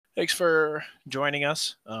Thanks for joining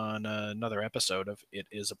us on another episode of It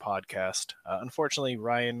Is a Podcast. Unfortunately,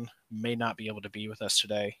 Ryan may not be able to be with us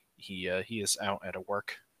today. He is out at a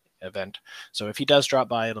work event, so if he does drop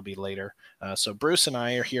by, it'll be later. So Bruce and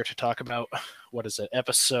I are here to talk about what is it,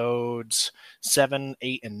 episodes 7,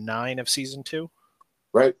 8, and 9 of season 2.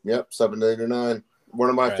 Right. Yep. 7, 8, or 9. One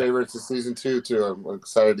of my All right. favorites is season 2 too. I'm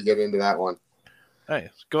excited to get into that one. All right,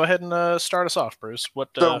 go ahead and start us off, Bruce.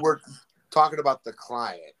 So we're talking about the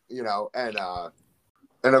client,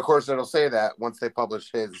 and of course it'll say that once they publish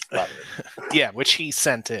his letter. Yeah, which he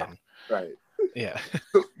sent in. Right. Yeah.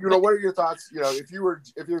 So, what are your thoughts? If you're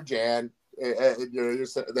Jan, you're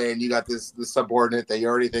there and you got this subordinate that you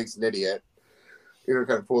already think's an idiot, kind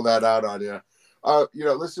of pull that out on you.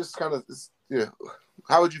 Let's just kind of,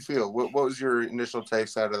 how would you feel? What was your initial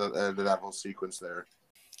takes out of that whole sequence there?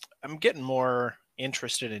 I'm getting more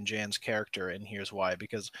interested in Jan's character, and here's why.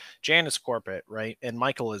 Because Jan is corporate, right? And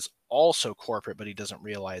Michael is also corporate, but he doesn't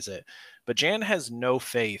realize it. But Jan has no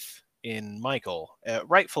faith in Michael,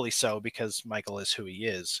 rightfully so, because Michael is who he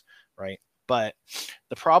is, right? But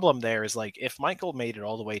the problem there is, like, if Michael made it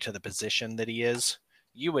all the way to the position that he is,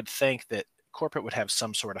 you would think that corporate would have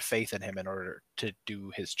some sort of faith in him in order to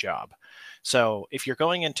do his job. So if you're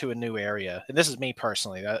going into a new area, and this is me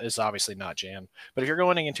personally, that is obviously not Jan, but if you're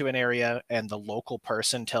going into an area and the local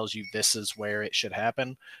person tells you this is where it should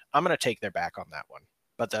happen, I'm going to take their back on that one.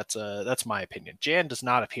 But that's my opinion. Jan does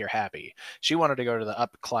not appear happy. She wanted to go to the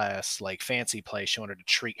up class, like, fancy place. She wanted to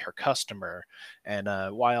treat her customer, and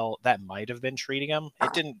while that might have been treating him,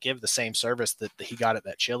 it didn't give the same service that he got at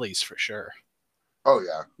that Chili's for sure. Oh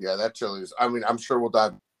yeah, that Chili's. I mean, I'm sure we'll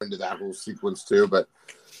dive into that whole sequence too, but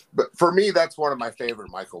for me, that's one of my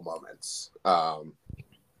favorite Michael moments. But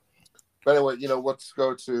anyway, let's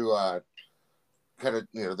go to kind of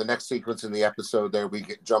the next sequence in the episode. There, we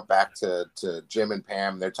jump back to Jim and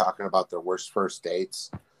Pam. They're talking about their worst first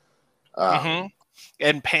dates.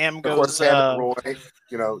 And Pam goes, of course, Pam and Roy.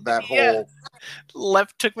 That whole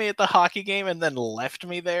took me at the hockey game and then left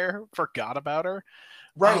me there. Forgot about her.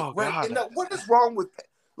 Right, oh, right. God. And what is wrong with,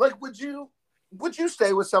 like, would you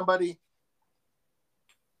stay with somebody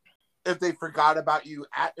if they forgot about you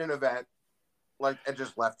at an event, like, and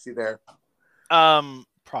just left you there?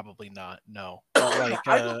 Probably not. No. But, like,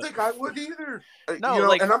 I don't think I would either.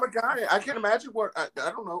 No, and I'm a guy. I can imagine what I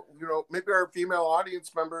don't know. Maybe our female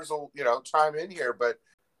audience members will chime in here. But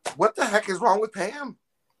what the heck is wrong with Pam?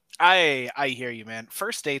 I hear you, man.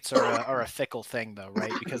 First dates are a fickle thing, though,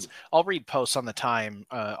 right? Because I'll read posts on the time,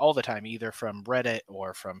 all the time, either from Reddit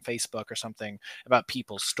or from Facebook or something about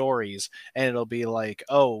people's stories, and it'll be like,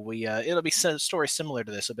 oh, it'll be a story similar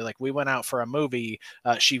to this. It'll be like, we went out for a movie,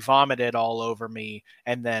 she vomited all over me,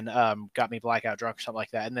 and then got me blackout drunk or something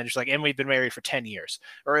like that, and then she's like, and we've been married for 10 years,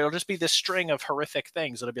 or it'll just be this string of horrific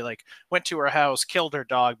things. It'll be like, went to her house, killed her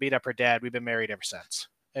dog, beat up her dad, we've been married ever since.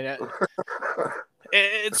 And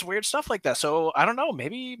it's weird stuff like that. So I don't know.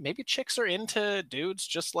 Maybe chicks are into dudes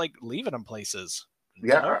just, like, leaving them places.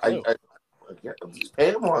 Yeah, I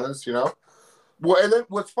Pam was, Well, and then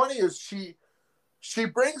what's funny is she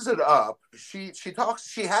brings it up. She talks.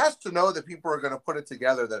 She has to know that people are going to put it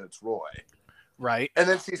together that it's Roy, right? And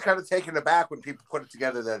then she's kind of taken aback when people put it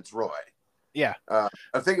together that it's Roy. Yeah, I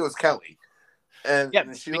think it was Kelly. And yeah,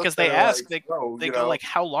 she because they ask, like, they go like,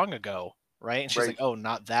 how long ago? Right? And she's Right. like, oh,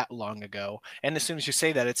 not that long ago. And as soon as you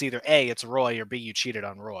say that, it's either A, it's Roy, or B, you cheated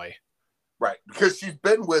on Roy. Right. Because she's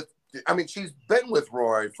been with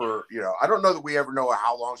Roy for, I don't know that we ever know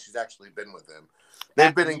how long she's actually been with him.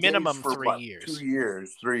 They've been engaged minimum for 3 years. 2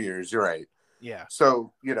 years, 3 years. You're right. Yeah.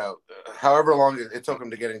 So, however long it took them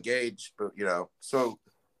to get engaged, but, so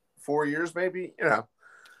 4 years maybe, Yeah,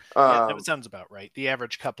 that sounds about right. The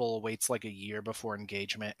average couple waits like a year before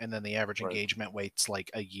engagement, and then the average engagement waits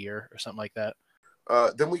like a year or something like that.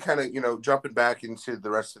 Then we kind of, jumping back into the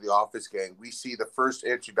rest of the Office gang, we see the first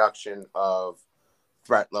introduction of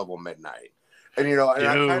Threat Level Midnight. And, and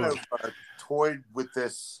I kind of toyed with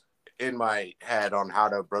this in my head on how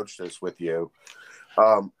to broach this with you.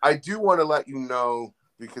 I do want to let you know,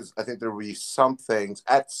 because I think there will be some things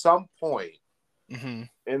at some point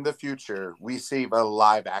in the future, we see a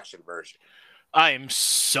live action version. I am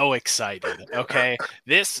so excited. Okay,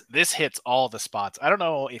 this hits all the spots. I don't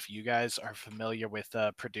know if you guys are familiar with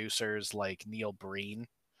producers like Neil Breen,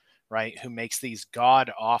 right, who makes these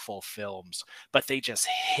god awful films, but they just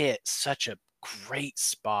hit such a great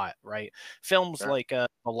spot, right? Films like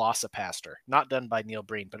Velocipaster, not done by Neil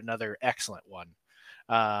Breen, but another excellent one.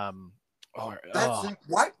 Why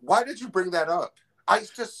did you bring that up? I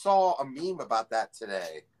just saw a meme about that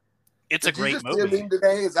today. It's a great movie. See a meme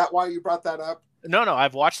today? Is that why you brought that up? No, no,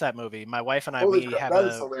 I've watched that movie. My wife and I, Holy crap, that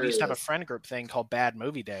is we used to have a hilarious. friend group thing called Bad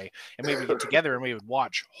Movie Day, and we would get together and we would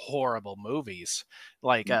watch horrible movies.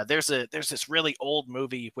 Like there's this really old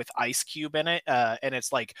movie with Ice Cube in it, and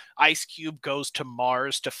it's like Ice Cube goes to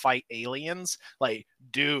Mars to fight aliens. Like,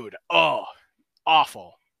 dude, oh,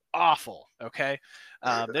 awful, awful. Okay,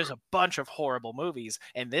 there's a bunch of horrible movies,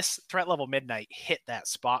 and this Threat Level Midnight hit that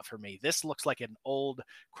spot for me. This looks like an old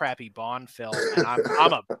crappy Bond film, and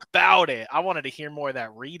I'm about it. I wanted to hear more of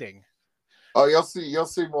that reading. Oh, you'll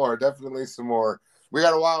see more. Definitely some more. We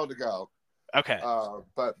got a while to go. Okay.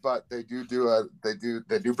 But they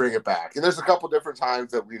do bring it back, and there's a couple different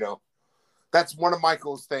times that that's one of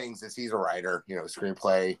Michael's things is he's a writer.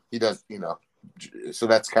 Screenplay. He does. So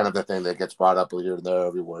that's kind of the thing that gets brought up here and there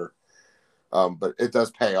everywhere. But it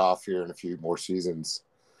does pay off here in a few more seasons.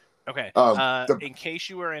 Okay. In case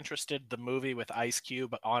you were interested, the movie with Ice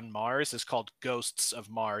Cube on Mars is called Ghosts of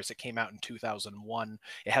Mars. It came out in 2001.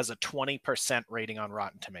 It has a 20% rating on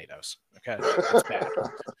Rotten Tomatoes. Okay. That's bad.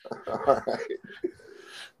 All right.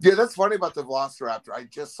 Yeah, that's funny about the Velociraptor. I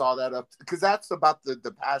just saw that up because that's about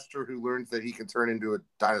the pastor who learns that he can turn into a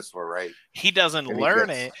dinosaur, right? He doesn't learn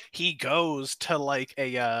it. He goes to like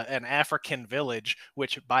an African village,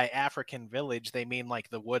 which by African village they mean like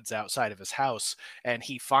the woods outside of his house, and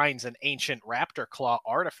he finds an ancient raptor claw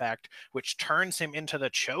artifact, which turns him into the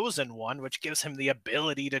chosen one, which gives him the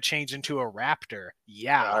ability to change into a raptor.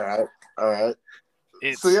 Yeah. All right.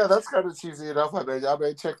 So yeah, that's kind of cheesy enough. I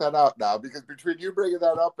may check that out now because between you bringing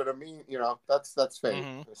that up and that's fake.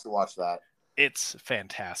 Mm-hmm. I should watch that. It's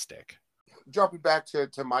fantastic. Jumping back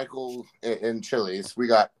to Michael in Chili's, we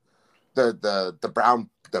got the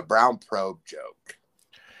brown probe joke.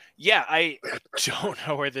 Yeah, I don't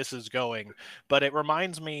know where this is going, but it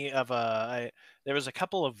reminds me of there was a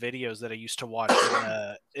couple of videos that I used to watch.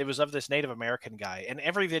 It was of this Native American guy, and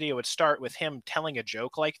every video would start with him telling a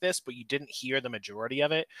joke like this, but you didn't hear the majority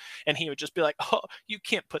of it. And he would just be like, "Oh, you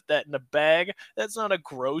can't put that in a bag. That's not a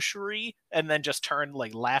grocery." And then just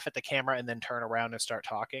laugh at the camera, and then turn around and start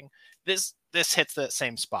talking. This hits that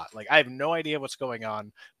same spot. Like I have no idea what's going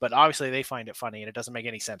on, but obviously they find it funny, and it doesn't make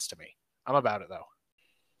any sense to me. I'm about it though.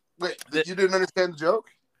 Wait, you didn't understand the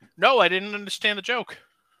joke? No, I didn't understand the joke.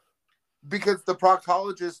 Because the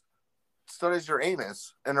proctologist studies your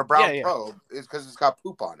anus, and a brown probe is because it's got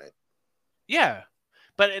poop on it. Yeah,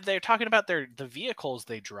 but they're talking about the vehicles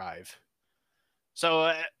they drive. So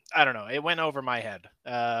I don't know. It went over my head.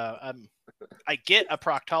 I get a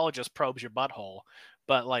proctologist probes your butthole,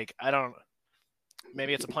 but I don't.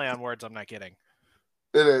 Maybe it's a play on words I'm not getting.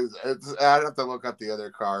 It is. I'd have to look up the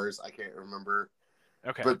other cars. I can't remember.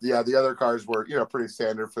 Okay. But yeah, the other cars were pretty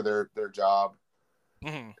standard for their job.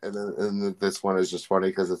 Mm-hmm. And then this one is just funny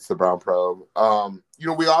because it's the brown probe.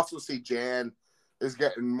 We also see Jan is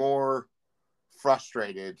getting more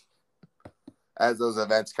frustrated as those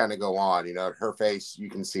events kind of go on. Her face, you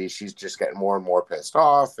can see she's just getting more and more pissed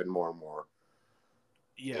off and more.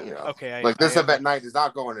 Yeah. Okay. This event night is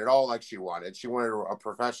not going at all like she wanted. She wanted a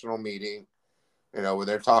professional meeting, where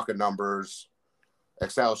they're talking numbers,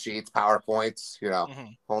 Excel sheets, PowerPoints,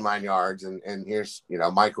 whole 9 yards. And here's,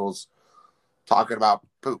 Michael's talking about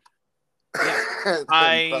poop. Yeah.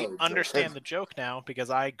 I understand the joke now because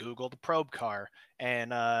I Googled probe car.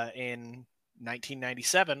 And in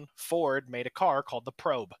 1997, Ford made a car called the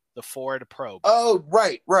Probe, the Ford Probe. Oh,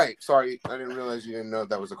 right. Sorry. I didn't realize you didn't know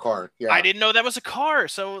that was a car. Yeah. I didn't know that was a car.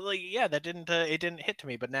 So that didn't it didn't hit to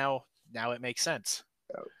me, but now it makes sense.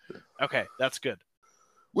 Okay, that's good.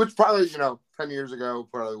 Which probably, 10 years ago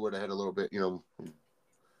probably would have hit a little bit,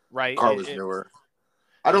 right. Car was newer.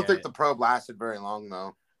 I don't think the Probe lasted very long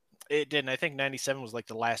though. It didn't. I think 97 was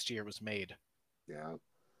the last year it was made. Yeah.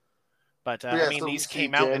 But I mean, these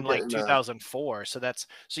came out in 2004, so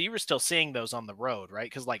you were still seeing those on the road, right?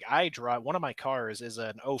 Because I drive one of my cars is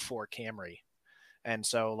an '04 Camry, and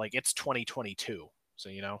so it's 2022, so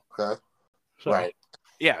Okay. So, right.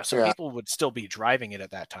 Yeah, so people would still be driving it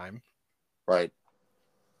at that time. Right.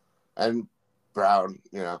 And brown,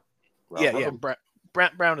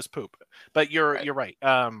 brown is poop. But you're right.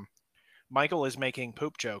 Michael is making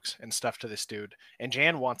poop jokes and stuff to this dude, and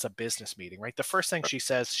Jan wants a business meeting, right? The first thing she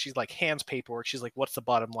says, she's like, hands paperwork. She's like, what's the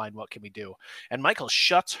bottom line? What can we do? And Michael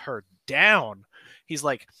shuts her down. He's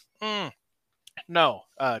like, no,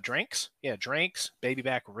 drinks? Yeah, drinks, baby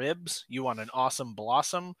back ribs. You want an awesome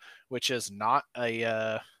blossom, which is not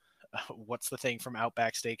a, what's the thing from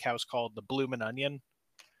Outback Steakhouse called the Bloomin' Onion?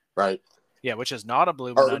 Right. Yeah, which is not a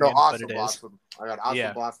Bloomin' Onion, awesome but it blossom. is. I got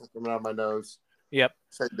awesome blossom coming out of my nose. Yep.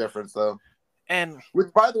 Same difference though. And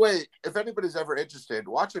which, by the way, if anybody's ever interested,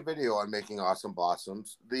 watch a video on making awesome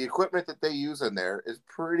blossoms. The equipment that they use in there is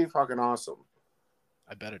pretty fucking awesome.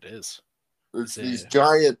 I bet it is. It's these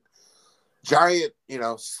giant,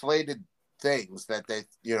 slated things that they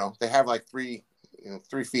have like 3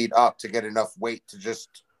 feet up to get enough weight to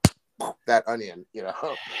just that onion,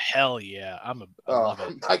 Hell yeah. I love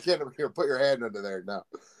it. I can't even put your hand under there.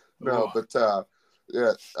 No, Ooh. but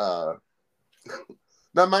yeah.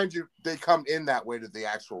 Now, mind you, they come in that way to the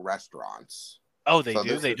actual restaurants. Oh, they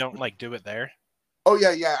do? They don't like do it there? Oh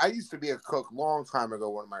yeah. I used to be a cook long time ago.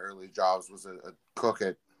 One of my early jobs was a cook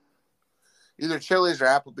at either Chili's or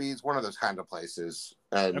Applebee's, one of those kind of places,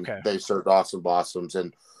 and they served awesome blossoms.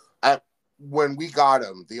 And when we got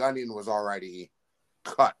them, the onion was already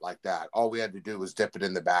cut like that. All we had to do was dip it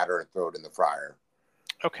in the batter and throw it in the fryer.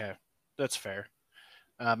 Okay, that's fair.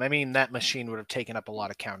 I mean, that machine would have taken up a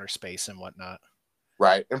lot of counter space and whatnot.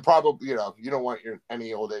 Right, and probably you don't want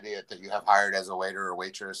any old idiot that you have hired as a waiter or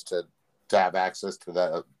waitress to have access to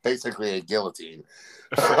that. Basically, a guillotine.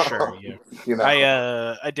 For sure,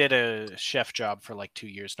 yeah. I did a chef job for like 2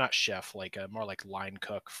 years. Not chef, like more like line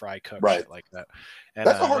cook, fry cook, shit like that. And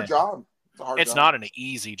that's a hard job. It's not an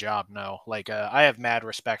easy job, no. Like I have mad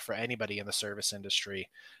respect for anybody in the service industry.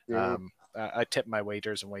 Mm-hmm. I tip my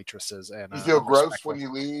waiters and waitresses, and you feel gross when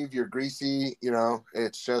you leave. You're greasy.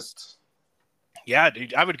 It's just. Yeah,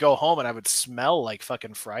 dude, I would go home and I would smell like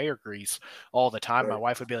fucking fryer grease all the time. Right. My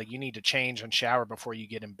wife would be like, "You need to change and shower before you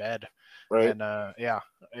get in bed." Right. And yeah,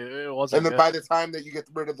 it wasn't. And then good. by the time that you get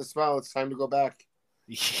rid of the smell, it's time to go back.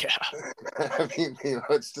 Yeah. I mean,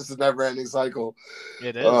 it's just a never-ending cycle.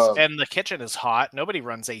 It is. And the kitchen is hot. Nobody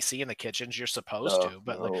runs AC in the kitchens. You're supposed to,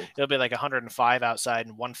 but like, it'll be like 105 outside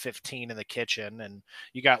and 115 in the kitchen, and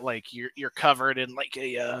you got like you're covered in like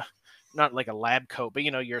a not like a lab coat, but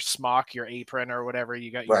your smock, your apron or whatever.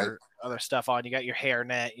 You got your other stuff on. You got your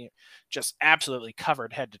hairnet, just absolutely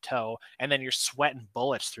covered head to toe, and then you're sweating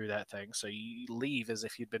bullets through that thing. So you leave as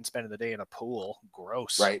if you'd been spending the day in a pool.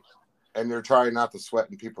 Gross. Right. And they're trying not to sweat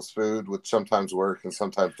in people's food, which sometimes works and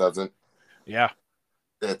sometimes doesn't. Yeah.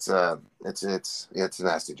 It's a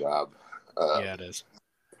nasty job. Yeah, it is.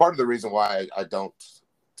 Part of the reason why I don't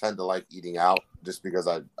tend to like eating out, just because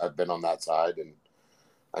I've been on that side and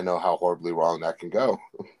I know how horribly wrong that can go.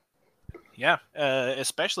 Yeah,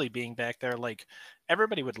 especially being back there, like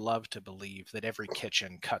everybody would love to believe that every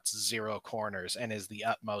kitchen cuts 0 corners and is the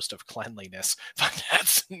utmost of cleanliness, but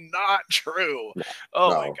that's not true.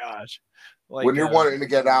 My gosh. Like, when you're wanting to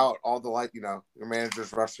get out, all the your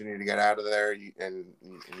manager's rushing you to get out of there, and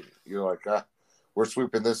you're like, we're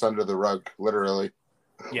sweeping this under the rug, literally.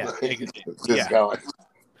 Yeah, going.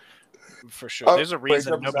 For sure. There's a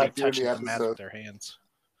reason nobody touches the mat with their hands.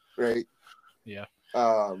 Right. Yeah.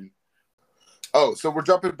 So we're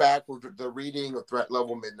jumping back. We're the reading of Threat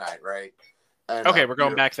Level Midnight, right? And, okay, we're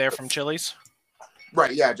going back there from Chili's.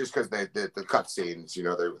 Right. Yeah, just because the cutscenes,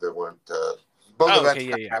 they weren't both events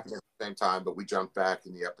happening at the same time, but we jumped back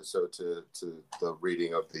in the episode to the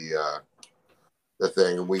reading of the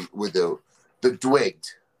thing, and we with the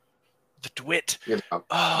dwigged. The Dwit. The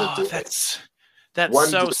that's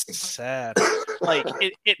so sad. Like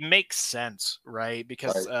it makes sense, right?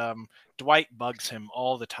 Because Dwight bugs him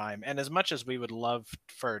all the time. And as much as we would love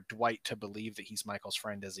for Dwight to believe that he's Michael's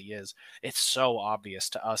friend as he is, it's so obvious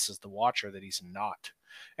to us as the watcher that he's not.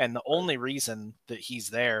 And the only reason that he's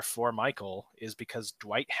there for Michael is because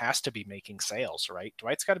Dwight has to be making sales, right?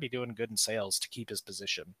 Dwight's got to be doing good in sales to keep his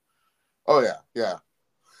position. Oh, yeah.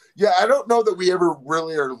 I don't know that we ever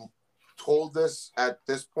really are told this at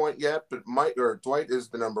this point yet, but Dwight is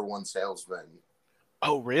the number 1 salesman.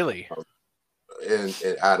 Oh, really?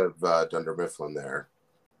 Out of Dunder Mifflin there.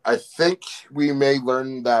 I think we may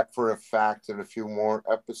learn that for a fact in a few more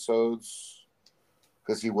episodes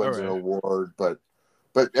because he wins an award, but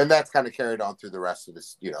that's kind of carried on through the rest of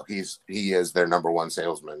this. He is their number 1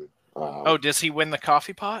 salesman. Does he win the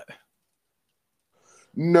coffee pot?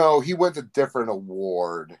 No, he wins a different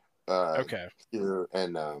award. Okay. Here,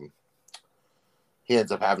 and he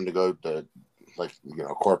ends up having to go to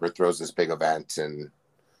corporate throws this big event, and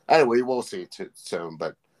anyway, we'll see soon.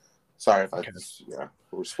 But sorry if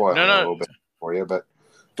we're spoiling a little bit for you. But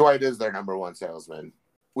Dwight is their number 1 salesman,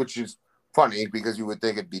 which is funny because you would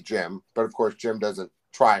think it'd be Jim, but of course Jim doesn't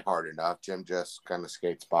try hard enough. Jim just kind of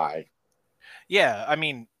skates by. Yeah, I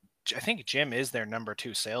mean, I think Jim is their number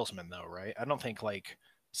 2 salesman, though, right? I don't think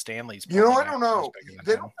Stanley's. I don't know.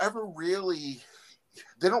 They don't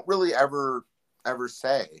really ever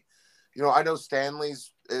say. I know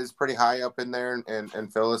Stanley's is pretty high up in there,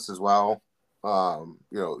 and Phyllis as well.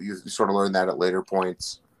 You sort of learn that at later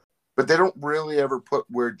points, but they don't really ever put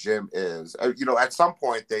where Jim is. At some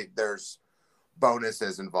point there's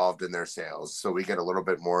bonuses involved in their sales, so we get a little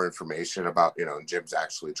bit more information about Jim's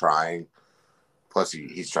actually trying. Plus,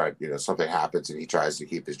 he's trying. Something happens and he tries to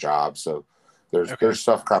keep his job. So Okay. there's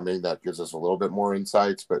stuff coming that gives us a little bit more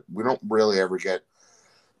insights, but we don't really ever get.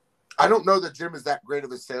 I don't know that Jim is that great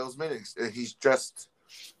of a salesman. He's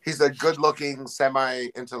a good-looking,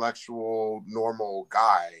 semi-intellectual, normal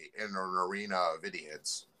guy in an arena of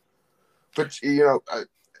idiots. But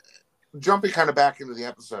jumping kind of back into the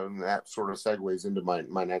episode, and that sort of segues into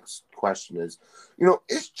my next question is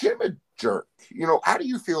Jim a jerk? How do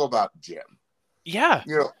you feel about Jim? Yeah.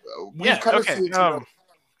 We've kind of seen.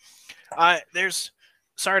 There's.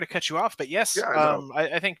 Sorry to cut you off, but yes, yeah,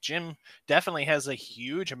 I think Jim definitely has a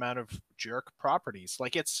huge amount of jerk properties.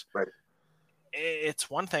 Like it's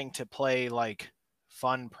one thing to play like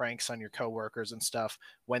fun pranks on your coworkers and stuff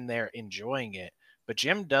when they're enjoying it, but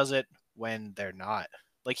Jim does it when they're not.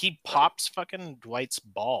 Like he pops fucking Dwight's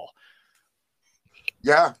ball.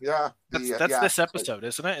 Yeah. That's this episode,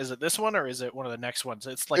 isn't it? Is it this one or is it one of the next ones?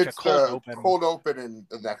 It's like a cold open. Cold open in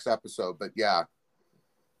the next episode, but yeah.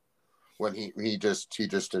 When he just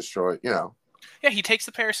destroyed, Yeah, he takes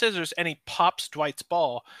the pair of scissors and he pops Dwight's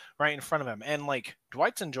ball right in front of him. And like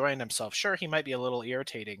Dwight's enjoying himself. Sure, he might be a little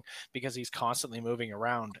irritating because he's constantly moving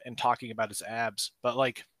around and talking about his abs. But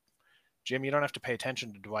like, Jim, you don't have to pay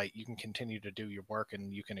attention to Dwight. You can continue to do your work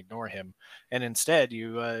and you can ignore him. And instead,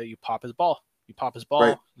 you pop his ball. You pop his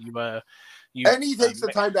ball. Right. And he takes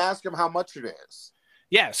the time to ask him how much it is.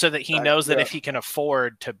 Yeah, so that he knows that if he can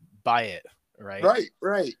afford to buy it. Right.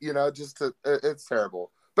 It's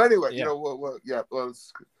terrible. But anyway,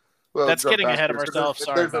 that's getting ahead of ourselves.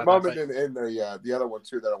 Sorry, there's a moment in there. The other one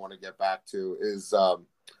too that I want to get back to is,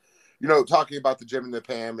 talking about the Jim and the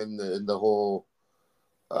Pam and the whole.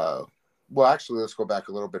 Well, actually, let's go back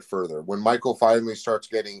a little bit further. When Michael finally starts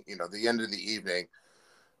getting, the end of the evening,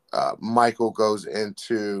 Michael goes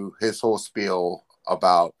into his whole spiel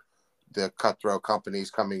about the cutthroat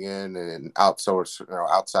companies coming in and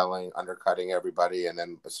outselling, undercutting everybody. And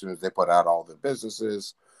then as soon as they put out all the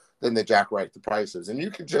businesses, then they jack right the prices. And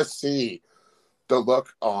you can just see the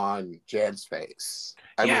look on Jan's face.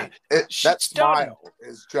 I mean, that smile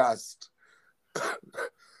is just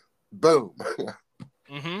boom.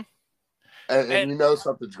 Mm-hmm. and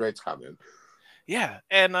something's great's coming. Yeah,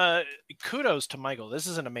 and kudos to Michael. This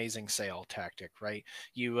is an amazing sale tactic, right?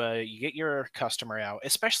 You get your customer out,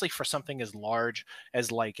 especially for something as large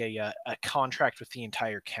as like a contract with the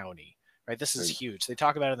entire county, right? This is huge. They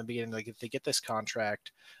talk about it in the beginning, like if they get this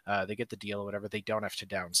contract, they get the deal or whatever, they don't have to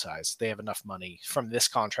downsize. They have enough money from this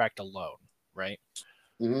contract alone, right?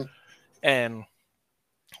 Mm-hmm. And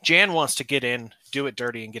Jan wants to get in, do it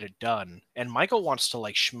dirty, and get it done. And Michael wants to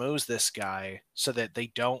like schmooze this guy so that they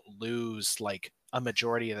don't lose like a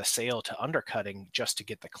majority of the sale to undercutting just to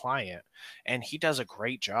get the client. And he does a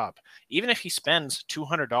great job. Even if he spends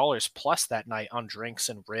 $200 plus that night on drinks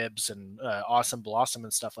and ribs and awesome blossom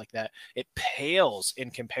and stuff like that, it pales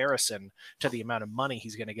in comparison to the amount of money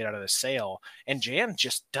he's going to get out of the sale. And Jan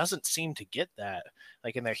just doesn't seem to get that.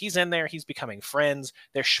 Like he's in there, he's becoming friends.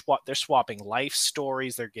 They're swapping life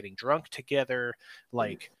stories. They're getting drunk together.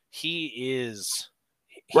 Like he's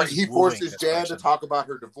right. He forces Jan to talk about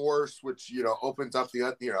her divorce, which, opens up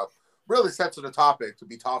the, really sets it a topic to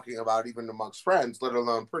be talking about even amongst friends, let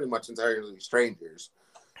alone pretty much entirely strangers.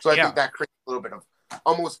 So I think that creates a little bit of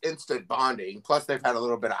almost instant bonding. Plus they've had a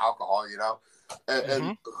little bit of alcohol,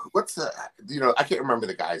 and what's the, I can't remember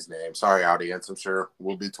the guy's name. Sorry, audience. I'm sure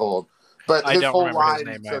we'll be told. But his whole line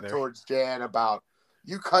towards Jan about,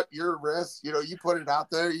 you cut your wrist, you put it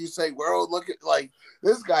out there, you say, well, look at, like,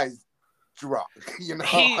 this guy's drunk,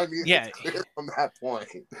 it's clear from that point.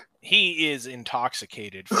 He is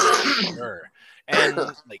intoxicated for sure. And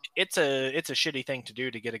like it's a shitty thing to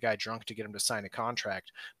do to get a guy drunk to get him to sign a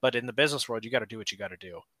contract. But in the business world, you got to do what you got to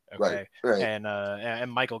do. Okay. Right.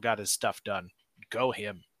 And Michael got his stuff done. Go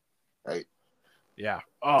him. Right. Yeah.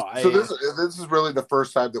 This is really the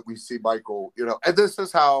first time that we see Michael, and this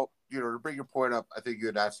is how, to bring your point up, I think you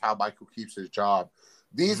had asked how Michael keeps his job.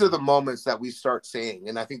 These are the moments that we start seeing.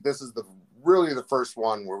 And I think this is really the first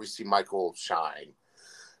one where we see Michael shine.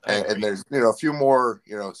 And there's, a few more,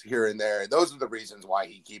 here and there. And those are the reasons why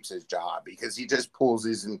he keeps his job, because he just pulls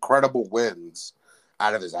these incredible wins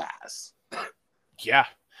out of his ass. Yeah.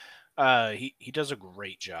 He does a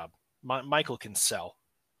great job. Michael can sell.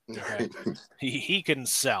 Okay. he can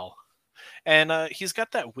sell. And he's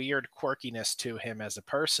got that weird quirkiness to him as a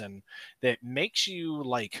person that makes you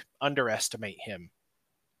like underestimate him.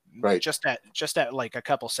 Right. Just at like a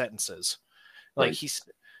couple sentences. Like he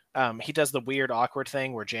does the weird awkward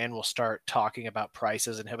thing where Jan will start talking about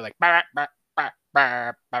prices and he'll be like, bah, bah, bah,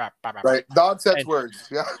 bah, bah, bah, bah. Right. Nonsense words.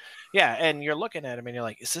 Yeah. Yeah. And you're looking at him and you're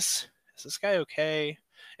like, is this guy okay?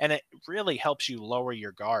 And it really helps you lower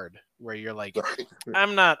your guard, where you're like,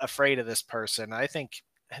 I'm not afraid of this person. I think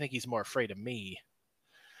he's more afraid of me.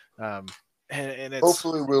 And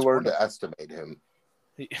Hopefully we'll learn wonderful. to estimate him.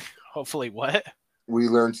 Hopefully what? We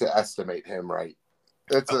learn to estimate him, right?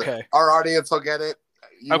 Okay. Our audience will get it.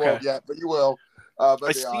 You Okay. won't yet, but you will. But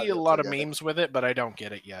I see a lot of memes with it, but I don't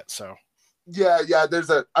get it yet. So yeah.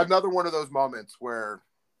 There's another one of those moments where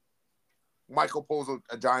Michael pulls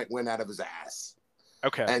a giant win out of his ass.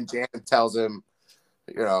 Okay. And Jan tells him,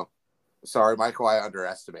 sorry, Michael, I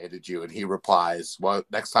underestimated you. And he replies, well,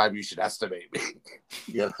 next time you should estimate me.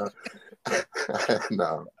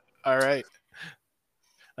 No. All right.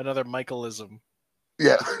 Another Michaelism.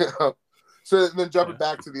 Yeah. So then jumping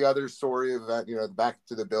back to the other story of that, back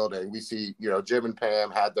to the building, we see, Jim and Pam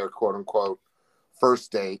had their quote unquote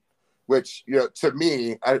first date, which, to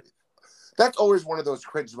me, that's always one of those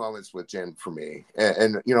cringe moments with Jim for me.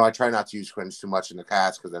 And I try not to use cringe too much in the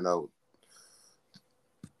cast because I know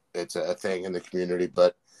it's a thing in the community,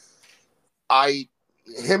 but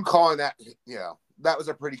him calling that, that was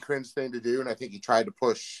a pretty cringe thing to do. And I think he tried to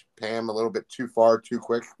push Pam a little bit too far, too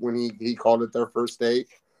quick when he called it their first date.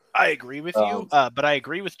 I agree with you, but I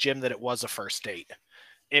agree with Jim that it was a first date.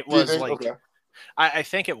 It was like, okay. I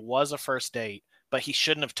think it was a first date, but he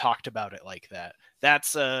shouldn't have talked about it like that.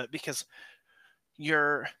 That's because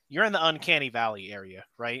you're in the uncanny valley area,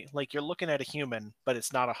 right? Like you're looking at a human, but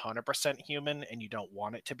it's not 100% human, and you don't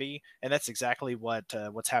want it to be. And that's exactly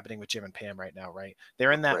what's happening with Jim and Pam right now, right?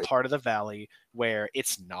 They're in that part of the valley where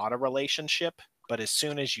it's not a relationship, but as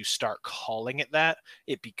soon as you start calling it that,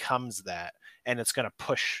 it becomes that, and it's going to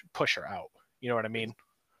push her out. You know what I mean?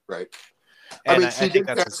 Right. And she did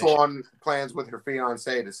cancel on plans with her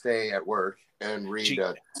fiance to stay at work and read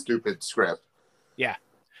a stupid script. Yeah.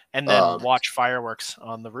 And then watch fireworks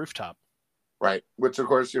on the rooftop. Right. Which, of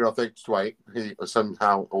course, thanks to Dwight, he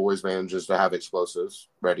somehow always manages to have explosives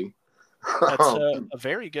ready. That's a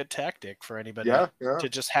very good tactic for anybody to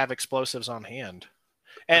just have explosives on hand.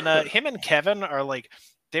 And him and Kevin are like,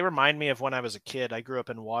 they remind me of when I was a kid. I grew up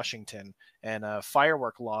in Washington, and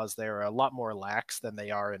firework laws there are a lot more lax than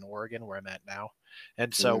they are in Oregon, where I'm at now.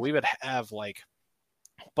 And so we would have like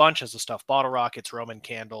bunches of stuff, bottle rockets, Roman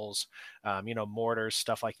candles, mortars,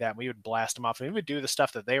 stuff like that. And we would blast them off, and we would do the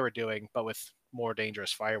stuff that they were doing, but with more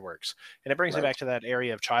dangerous fireworks. And it brings me back to that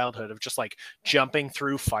area of childhood of just like jumping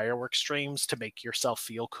through firework streams to make yourself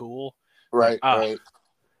feel cool. Right.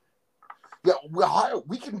 Yeah,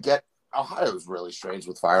 Ohio's really strange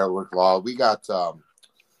with firework law. We got,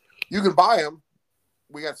 you can buy them.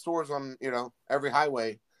 We got stores on, every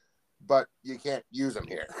highway, but you can't use them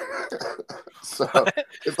here. So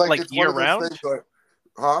it's like it's year round?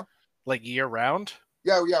 Like year round?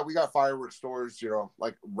 Yeah, we got fireworks stores,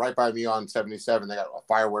 like right by me on 77. They got a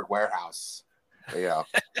firework warehouse. Yeah.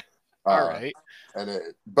 All right.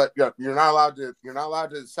 But you're not allowed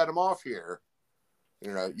to set them off here.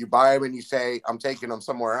 You buy them and you say, I'm taking them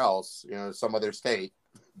somewhere else, some other state.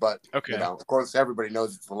 But, of course, everybody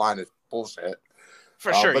knows it's the line of bullshit.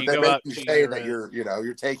 For sure. But they make you say that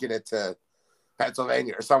you're taking it to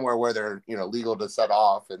Pennsylvania or somewhere where they're, legal to set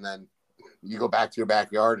off. And then you go back to your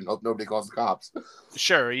backyard and hope nobody calls the cops.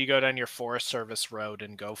 Sure. You go down your Forest Service road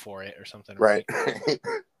and go for it or something. Right.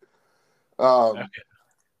 What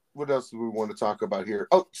else do we want to talk about here?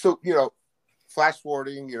 Oh, so, flash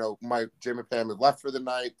forwarding, Jim and Pam have left for the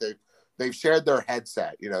night. They've shared their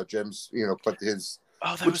headset. Jim's, put his,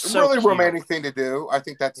 which is a really romantic thing to do. I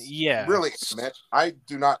think that's really intimate. I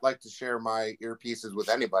do not like to share my earpieces with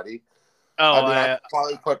anybody. I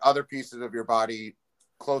probably put other pieces of your body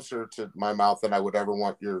closer to my mouth than I would ever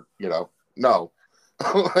want your, no.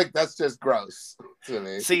 Like, that's just gross to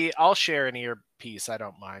me. See, I'll share an earpiece. I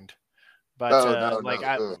don't mind. But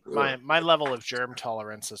my level of germ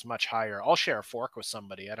tolerance is much higher. I'll share a fork with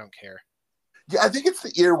somebody. I don't care. Yeah, I think it's the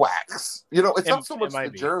earwax. It's not so much the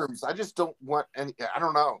germs. I just don't want any. I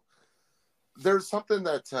don't know. There's something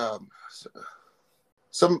that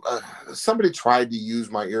somebody tried to use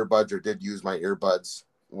my earbuds or did use my earbuds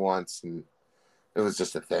once, and it was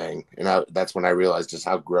just a thing. And that's when I realized just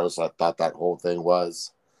how gross I thought that whole thing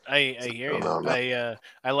was. I hear you.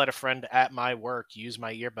 I let a friend at my work use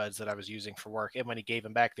my earbuds that I was using for work, and when he gave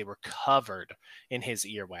them back, they were covered in his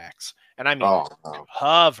earwax, and I mean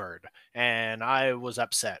covered. And I was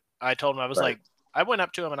upset. I told him, I was like, I went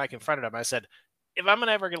up to him and I confronted him. I said, if I'm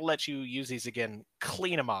ever going to let you use these again,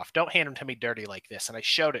 clean them off. Don't hand them to me dirty like this. And I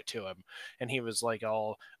showed it to him, and he was like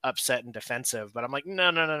all upset and defensive. But I'm like,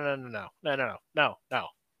 no.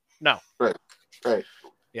 Right.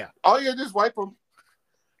 Yeah. All you do is wipe them.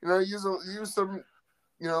 Use some,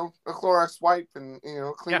 a Clorox wipe and,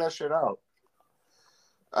 clean that shit out.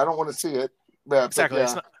 I don't want to see it. Yeah, Exactly. but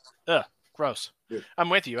It's yeah. not. Ugh, gross. Yeah. I'm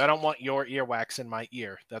with you. I don't want your earwax in my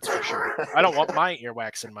ear. That's for sure. I don't want my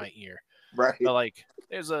earwax in my ear. Right. But like,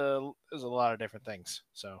 there's a lot of different things.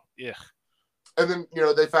 So yeah. And then,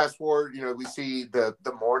 they fast forward, we see the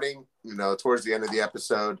morning, towards the end of the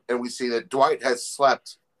episode, and we see that Dwight has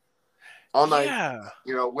slept all night, Yeah.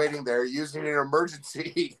 waiting there, using an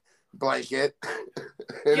emergency blanket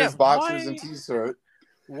in Yeah. his boxers and t-shirt.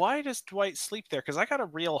 Why does Dwight sleep there? Because I got a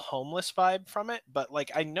real homeless vibe from it, but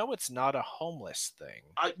like I know it's not a homeless thing.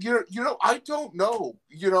 I don't know.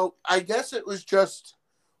 I guess it was just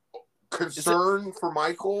concern for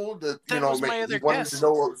Michael that was my other he wanted guess. to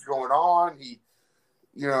know what was going on.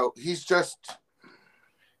 He's just.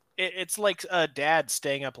 It's like a dad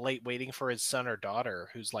staying up late waiting for his son or daughter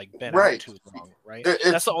who's like been Right. out too long, right?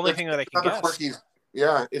 That's the only thing that I can guess.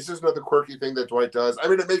 Yeah, it's just another quirky thing that Dwight does. I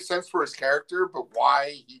mean, it makes sense for his character, but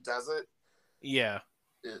why he does it? Yeah.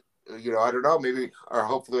 I don't know. Maybe, or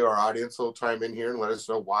hopefully our audience will chime in here and let us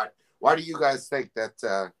know why. Why do you guys think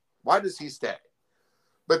that, why does he stay?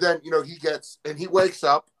 But then, he wakes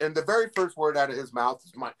up, and the very first word out of his mouth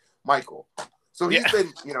is Michael. So he's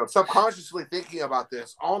been, subconsciously thinking about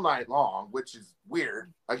this all night long, which is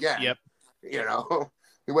weird. Again, Yep.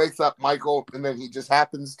 He wakes up, Michael, and then he just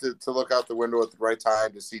happens to look out the window at the right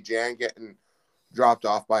time to see Jan getting dropped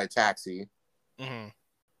off by a taxi. Mm-hmm.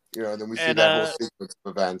 And then we see that whole sequence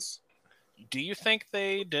of events. Do you think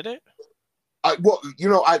they did it?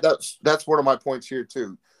 That's one of my points here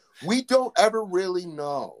too. We don't ever really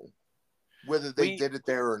know whether they did it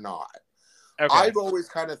there or not. Okay. I've always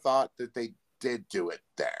kind of thought that they did do it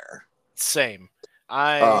there. Same.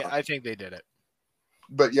 I think they did it.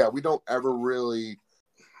 But yeah, we don't ever really.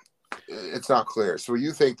 It's not clear. So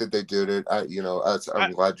you think that they did it? I'm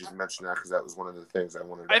glad you mentioned that because that was one of the things I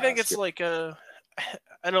wanted to I think ask it's you. like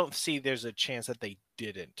I don't see there's a chance that they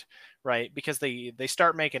didn't, right? Because they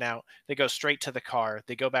start making out, they go straight to the car,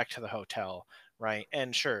 they go back to the hotel, right?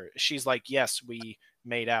 And sure, she's like, yes, we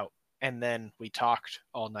made out, and then we talked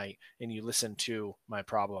all night, and you listened to my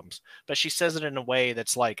problems. But she says it in a way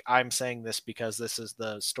that's like, I'm saying this because this is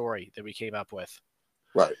the story that we came up with.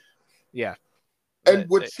 Right. Yeah. And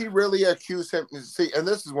would she really accuse him? See, and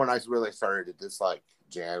this is when I really started to dislike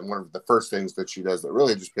Jan. One of the first things that she does that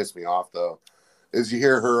really just pissed me off, though, is you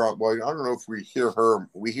hear her. Well, I don't know if we hear her.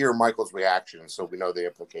 We hear Michael's reaction, so we know the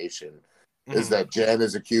implication is that Jan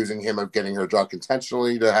is accusing him of getting her drunk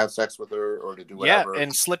intentionally to have sex with her or to do whatever. Yeah,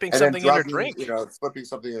 and slipping something in her drink. Slipping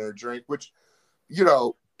something in her drink, which,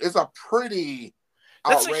 is a pretty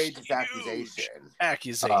outrageous accusation.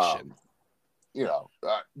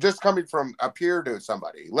 Just coming from a peer to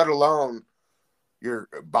somebody, let alone your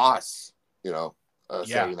boss,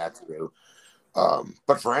 saying that to you.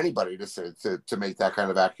 But for anybody to make that kind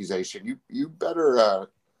of accusation, you better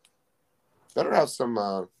have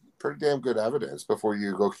some pretty damn good evidence before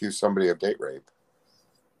you go accuse somebody of date rape.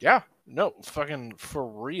 Yeah, no, fucking for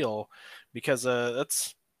real, because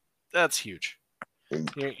that's huge.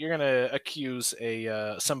 You're gonna accuse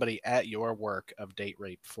somebody at your work of date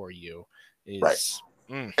rape for you. Right.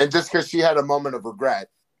 And just because she had a moment of regret,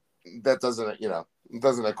 that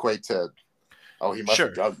doesn't equate to, he must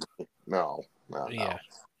have drugged me. No. Yeah.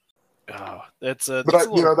 Oh, that's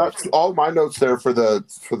that's all my notes there for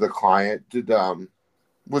the client.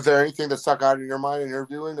 Was there anything that stuck out in your mind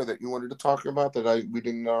interviewing or that you wanted to talk about that we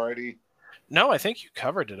didn't already? No, I think you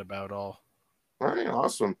covered it about all. All right,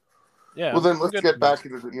 awesome. Yeah. Well, then let's get back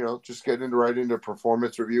into, just get right into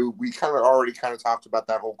performance review. We already talked about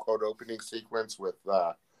that whole cold opening sequence with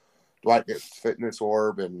Dwight fitness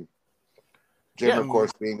orb and Jim, of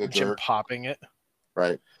course, being a Jim jerk. Popping it.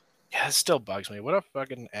 Right. Yeah, it still bugs me. What a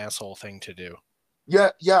fucking asshole thing to do.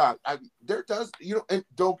 Yeah. There does, and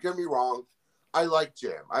don't get me wrong, I like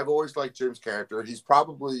Jim. I've always liked Jim's character. He's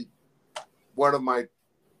probably one of my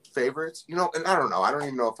favorites, and I don't know. I don't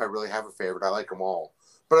even know if I really have a favorite. I like them all.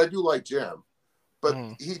 But I do like Jim. But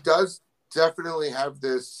he does definitely have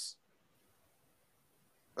this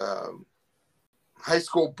high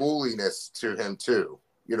school bulliness to him, too.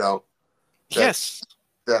 Yes.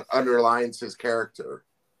 That underlines his character.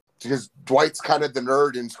 Because Dwight's kind of the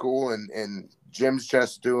nerd in school, and Jim's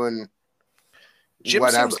just doing Jim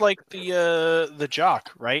whatever. Seems like the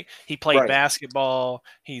jock, right? He played basketball.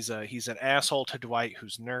 He's an asshole to Dwight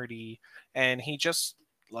who's nerdy, and he just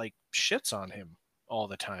like shits on him all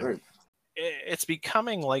the time. Right. It's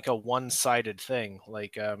becoming like a one-sided thing.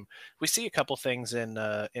 Like we see a couple things in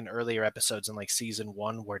earlier episodes in like season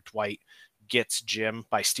 1 where Dwight gets Jim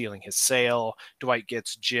by stealing his sale. Dwight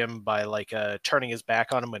gets Jim by like turning his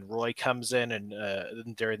back on him when Roy comes in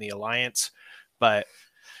and during the alliance. But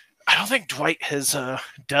I don't think Dwight has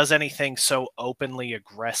does anything so openly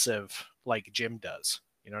aggressive like Jim does.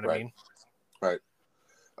 You know what I Right. mean? Right.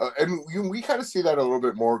 And we kind of see that a little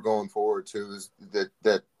bit more going forward too. Is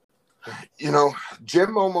that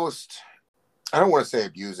Jim almost, I don't want to say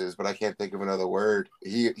abuses, but I can't think of another word.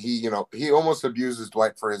 He almost abuses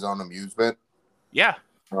Dwight for his own amusement. Yeah.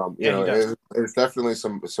 Yeah, he does. There's definitely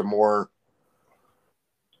some more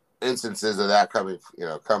instances of that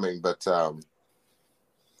coming, but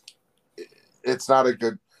it's not a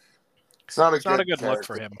good, it's not a good look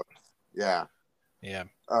for him. Yeah. Yeah.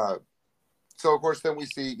 So of course, then we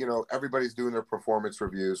see, everybody's doing their performance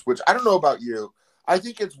reviews, which I don't know about you. I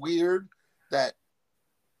think it's weird that,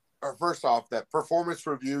 or first off, that performance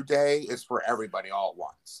review day is for everybody all at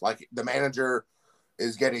once. Like the manager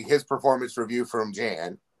is getting his performance review from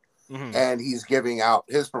Jan, and he's giving out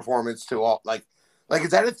his performance to all. Like,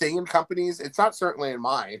 is that a thing in companies? It's not certainly in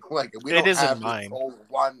mine. Like we don't have this whole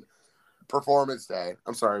one performance day.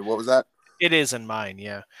 I'm sorry, what was that? It is in mine,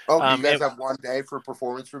 yeah. Oh, you guys have one day for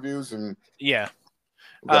performance reviews, and yeah.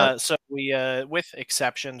 Okay. So we, with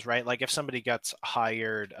exceptions, right? Like if somebody gets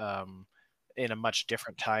hired in a much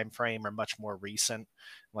different time frame or much more recent,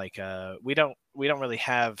 like we don't really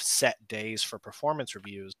have set days for performance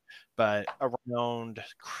reviews, but around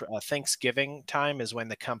Thanksgiving time is when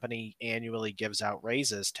the company annually gives out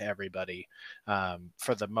raises to everybody,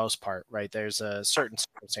 for the most part, right? There's a certain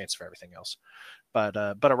circumstance for everything else. But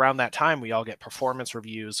around that time, we all get performance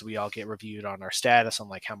reviews. We all get reviewed on our status, on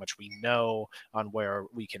like how much we know, on where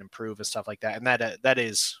we can improve and stuff like that. And that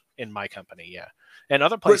is in my company, yeah. And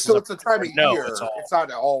other places, so it's a time of year. It's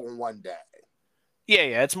not all in one day.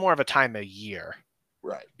 Yeah, it's more of a time of year.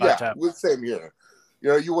 Right. But, yeah, with same year.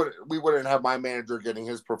 We wouldn't have my manager getting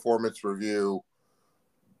his performance review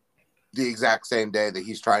the exact same day that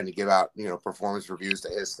he's trying to give out, performance reviews to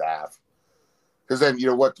his staff. Because then,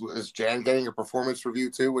 what is Jan getting a performance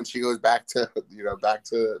review too when she goes back to,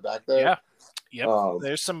 back there? Yeah. Yep.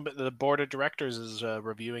 There's the board of directors is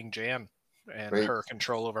reviewing Jan and her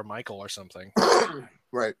control over Michael or something.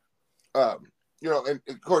 Right. And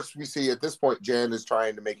of course we see at this point, Jan is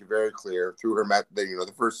trying to make it very clear through her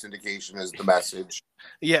the first indication is the message.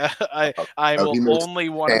 Yeah. I will only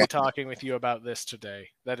want to be talking with you about this today.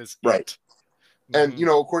 That is right. And,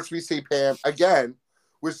 of course we see Pam again,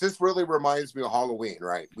 which this really reminds me of Halloween,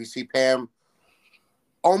 right? We see Pam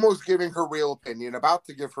almost giving her real opinion, about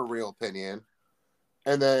to give her real opinion.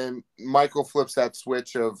 And then Michael flips that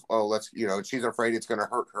switch of, she's afraid it's going to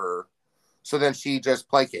hurt her. So then she just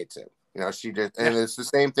placates him. And it's the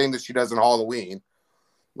same thing that she does in Halloween,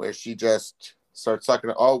 where she just starts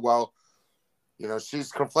sucking it. Oh, well,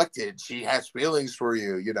 she's conflicted. She has feelings for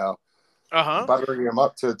you, buttering him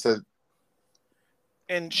up to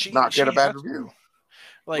and she not get a bad review.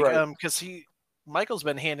 Like, because Michael's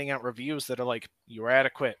been handing out reviews that are like, "You're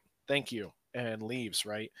adequate, thank you," and leaves,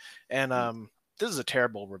 right? And this is a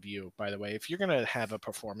terrible review, by the way. If you're gonna have a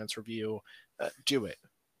performance review, do it,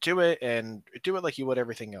 and do it like you would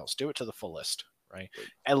everything else. Do it to the fullest, right?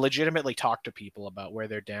 And legitimately talk to people about where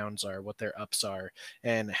their downs are, what their ups are,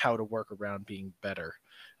 and how to work around being better.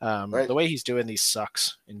 The way he's doing these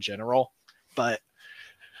sucks in general, but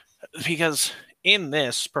because in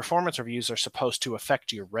this, performance reviews are supposed to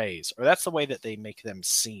affect your raise, or that's the way that they make them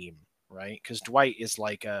seem, right? Because Dwight is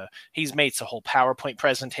like he's made a whole PowerPoint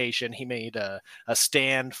presentation. He made a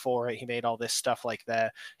stand for it. He made all this stuff like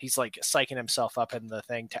that. He's like psyching himself up in the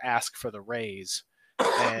thing to ask for the raise.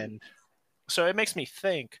 And so it makes me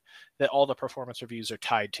think that all the performance reviews are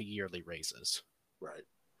tied to yearly raises. Right.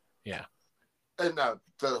 Yeah. And the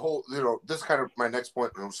whole, this kind of my next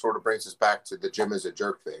point sort of brings us back to the Jim is a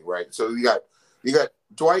jerk thing, right? So you got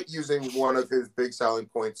Dwight using one of his big selling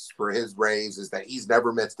points for his raise is that he's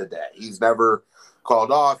never missed a day. He's never called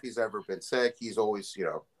off. He's never been sick. He's always,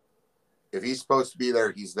 if he's supposed to be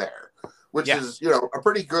there, he's there, which is, a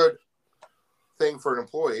pretty good thing for an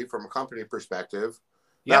employee from a company perspective.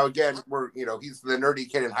 Yeah. Now, again, he's the nerdy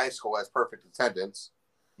kid in high school, has perfect attendance.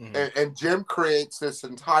 Mm-hmm. And Jim creates this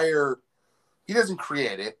entire, he doesn't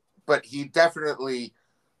create it, but he definitely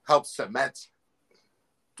helps cement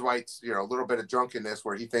Dwight's, a little bit of drunkenness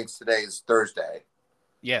where he thinks today is Thursday.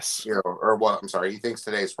 Yes. He thinks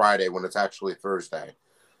today is Friday when it's actually Thursday.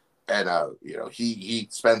 And, he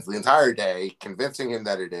spends the entire day convincing him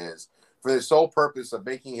that it is for the sole purpose of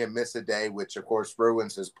making him miss a day, which of course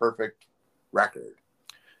ruins his perfect record.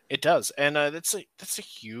 It does. And that's a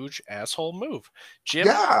huge asshole move. Jim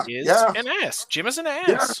is an ass. Jim is an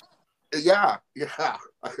ass. Yeah.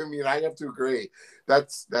 I mean, I have to agree.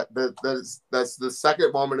 That's the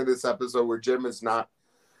second moment in this episode where Jim is not,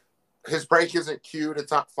 his break isn't cute.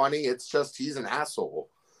 It's not funny. It's just, he's an asshole.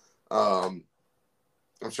 I'm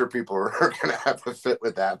sure people are going to have to fit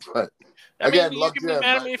with that, but I again, mean, you love can be Jim,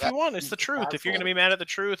 mad at but me if you want. It's the truth. If you're going to be mad at the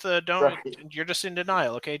truth, don't. Right. You're just in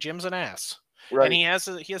denial. Okay, Jim's an ass. Right. And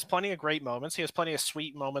he has plenty of great moments. He has plenty of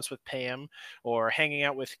sweet moments with Pam, or hanging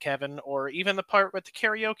out with Kevin, or even the part with the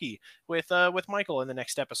karaoke with Michael in the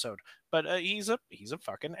next episode. But he's a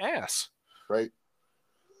fucking ass. Right.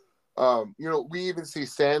 We even see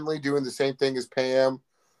Stanley doing the same thing as Pam.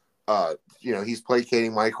 He's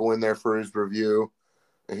placating Michael in there for his review,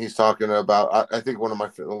 and he's talking about. I think one of my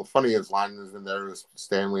funniest lines in there is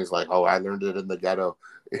Stanley's like, "Oh, I learned it in the ghetto,"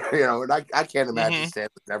 and I can't imagine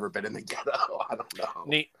Stanley's never been in the ghetto. I don't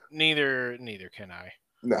know. Neither can I.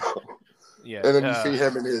 No. Yeah. And then you see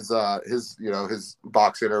him in his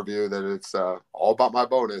box interview that it's all about my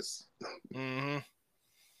bonus. Mm-hmm.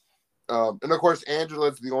 And of course,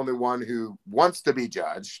 Angela's the only one who wants to be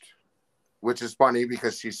judged, which is funny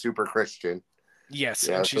because she's super Christian. Yes,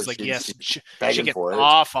 and she's like, yes, she gets for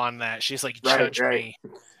off on that. She's like, judge me.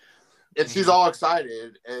 And she's all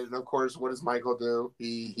excited. And of course, what does Michael do?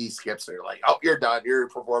 He skips her, like, oh, you're done. Your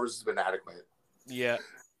performance has been adequate. Yeah.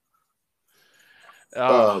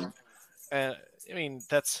 And I mean,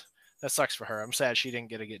 that sucks for her. I'm sad she didn't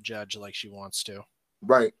get judged like she wants to.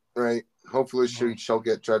 Right. Hopefully she'll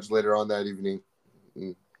get judged later on that evening.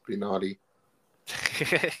 Be naughty.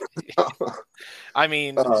 I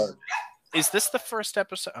mean, is this the first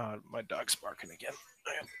episode? Oh, my dog's barking again.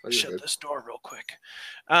 Shut this door real quick.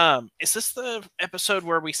 Is this the episode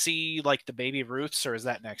where we see like the baby Ruths, or is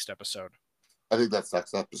that next episode? I think that's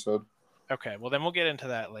next episode. Okay, well then we'll get into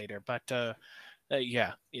that later. But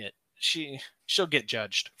yeah, she'll get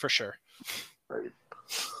judged for sure. Right.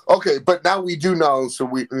 Okay, but now we do know. So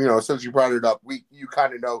we, since you brought it up, you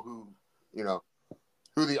kind of know who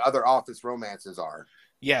the other office romances are.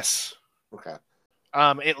 Yes. Okay.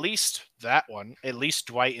 At least that one. At least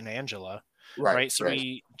Dwight and Angela. Right. So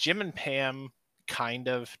Jim and Pam, kind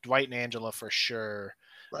of. Dwight and Angela for sure.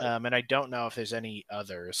 Right. And I don't know if there's any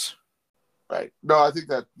others. Right. No, I think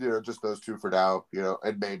that just those two for now.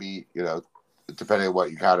 And maybe depending on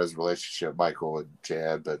what you count as a relationship, Michael and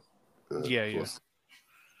Jan. But yeah.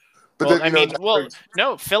 But well, then,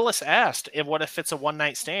 no. Phyllis asked, "What if it's a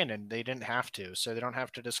one-night stand?" And they didn't have to, so they don't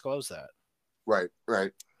have to disclose that. Right.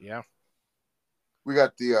 Yeah. We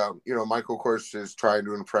got the Michael, of course, is trying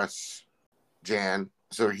to impress Jan,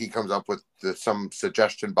 so he comes up with some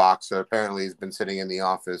suggestion box that apparently has been sitting in the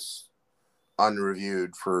office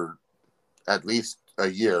unreviewed for at least a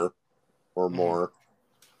year or more.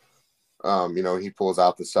 He pulls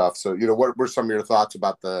out the stuff. So what were some of your thoughts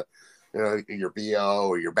about the your BO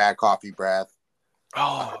or your bad coffee breath?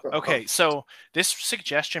 Oh, okay. So this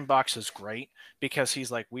suggestion box is great because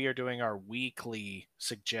he's like, we are doing our weekly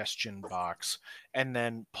suggestion box, and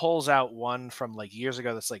then pulls out one from like years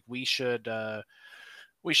ago that's like, we should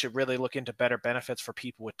really look into better benefits for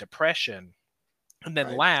people with depression. And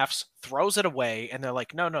then laughs, throws it away, and they're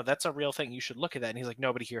like, no, that's a real thing. You should look at that. And he's like,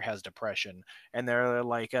 nobody here has depression. And they're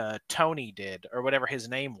like, Tony did, or whatever his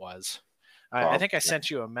name was. I think I sent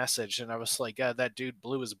you a message, and I was like, that dude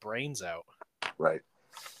blew his brains out. Right.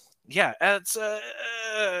 Yeah, it's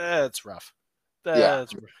rough.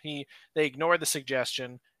 They ignored the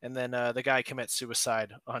suggestion, and then the guy commits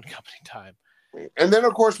suicide on company time. And then,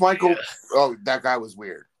 of course, Michael, that guy was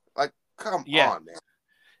weird. Like, come on, man.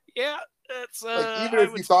 Yeah, that's... even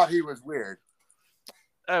if you thought he was weird.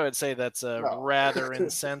 I would say that's rather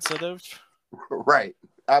insensitive. Right.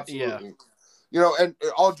 Absolutely. Yeah. And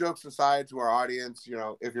all jokes aside to our audience,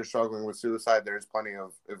 if you're struggling with suicide, there's plenty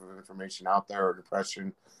of information out there, or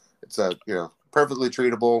depression. It's perfectly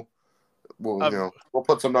treatable. We'll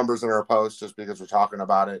put some numbers in our post just because we're talking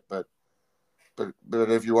about it. But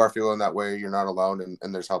if you are feeling that way, you're not alone,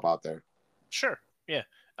 and there's help out there. Sure. Yeah.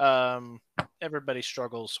 Everybody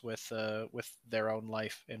struggles with their own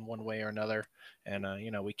life in one way or another, and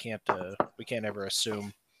we can't ever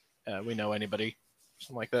assume we know anybody,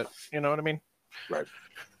 something like that. You know what I mean? Right.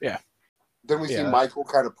 Yeah. Then we see Michael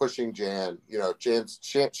kind of pushing Jan. Jan's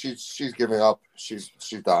she's giving up. She's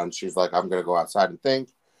done. She's like, I'm gonna go outside and think.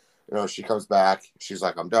 She comes back. She's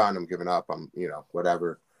like, I'm done. I'm giving up. I'm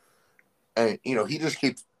whatever. And he just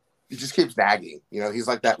keeps nagging. He's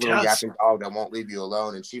like that little yapping dog that won't leave you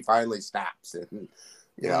alone. And she finally snaps. And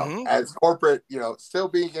as corporate, still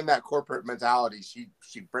being in that corporate mentality,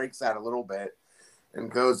 she breaks that a little bit. And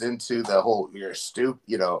goes into the whole, you're stupid,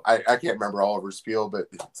 I can't remember all of her spiel, but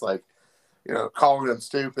it's like, calling him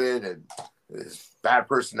stupid and his bad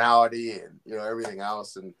personality and, everything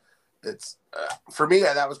else. And it's, for me,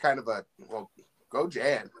 that was kind of go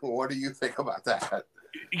Jan. What do you think about that?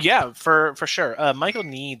 Yeah, for sure. Michael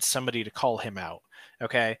needs somebody to call him out.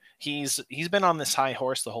 Okay, he's been on this high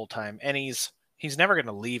horse the whole time, and he's never going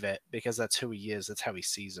to leave it because that's who he is. That's how he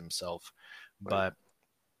sees himself. Right. But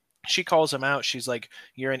she calls him out. She's like,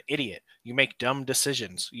 "You're an idiot. You make dumb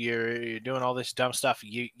decisions. You're doing all this dumb stuff.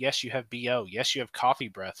 Yes, you have BO. Yes, you have coffee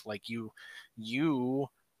breath. Like you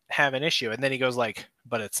have an issue." And then he goes like,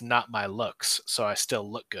 "But it's not my looks, so I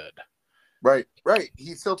still look good." Right.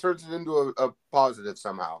 He still turns it into a positive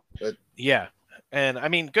somehow. Yeah. And I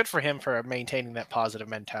mean, good for him for maintaining that positive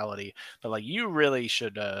mentality. But like, you really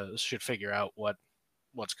should figure out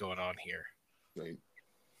what's going on here. Right.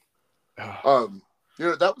 Ugh.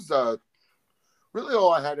 That was really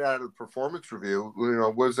all I had out of performance review.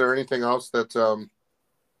 Was there anything else that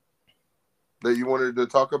that you wanted to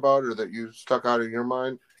talk about or that you stuck out in your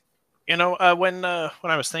mind? When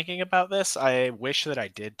I was thinking about this, I wish that I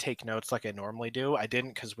did take notes like I normally do. I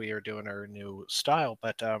didn't because we are doing our new style,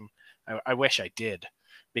 but I wish I did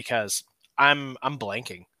because I'm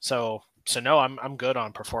blanking. So no, I'm good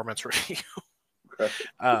on performance review. Okay.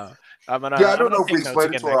 I'm gonna Yeah, I I'm don't gonna know if we take notes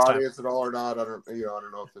explained it again to our next time. audience at all or not. I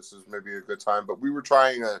don't know if this is maybe a good time, but we were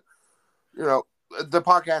trying the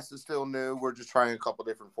podcast is still new. We're just trying a couple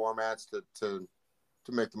different formats to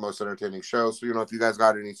make the most entertaining show. So, if you guys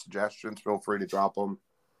got any suggestions, feel free to drop them.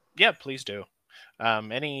 Yeah, please do.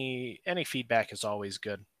 Any feedback is always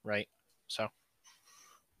good, right? So,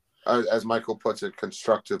 As Michael puts it,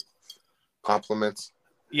 constructive compliments.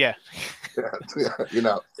 yeah.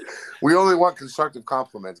 Yeah, we only want constructive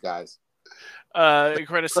compliments, guys.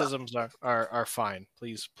 Criticisms are fine.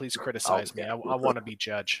 Please criticize me. Okay. I want to be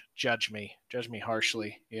judged. Judge me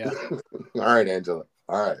harshly. Yeah. All right, Angela.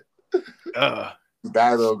 All right. Ugh.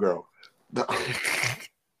 Bad little girl.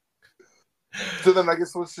 So then I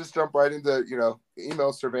guess let's just jump right into,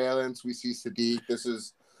 email surveillance. We see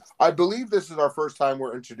Sadiq. I believe this is our first time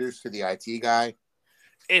we're introduced to the IT guy.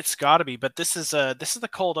 It's got to be, but this is the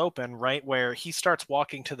cold open, right, where he starts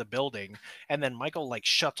walking to the building, and then Michael like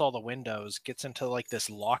shuts all the windows, gets into like this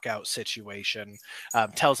lockout situation,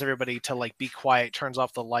 tells everybody to like be quiet, turns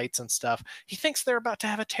off the lights and stuff. He thinks they're about to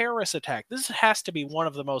have a terrorist attack. This has to be one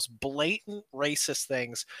of the most blatant racist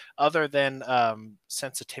things, other than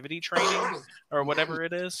sensitivity training or whatever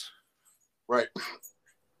it is. Right.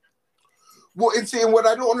 Well, and see, and what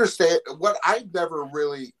I don't understand, what I never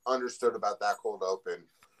really understood about that cold open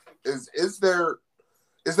is there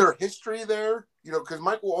history there? Because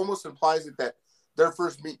Michael almost implies it that their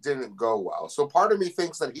first meet didn't go well. So part of me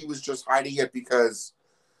thinks that he was just hiding it because,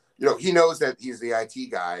 he knows that he's the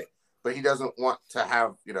IT guy, but he doesn't want to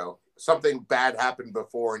have, something bad happen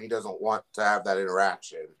before, and he doesn't want to have that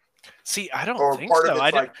interaction. See, I don't think so.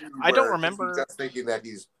 I don't remember just thinking that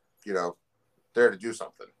he's, there to do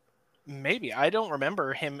something. Maybe. I don't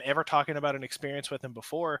remember him ever talking about an experience with him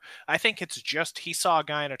before. I think it's just he saw a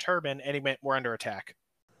guy in a turban and he went, "We're under attack."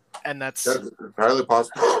 And that's entirely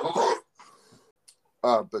possible.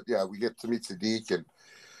 But yeah, we get to meet Sadiq, and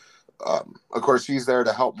of course he's there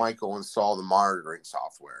to help Michael install the monitoring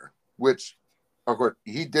software, which of course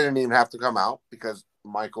he didn't even have to come out because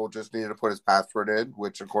Michael just needed to put his password in,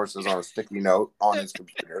 which of course is on a sticky note on his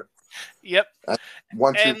computer. Yep.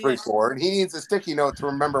 1, 2, 3, 4, and he needs a sticky note to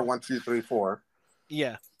remember 1, 2, 3, 4.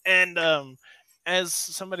 Yeah, and as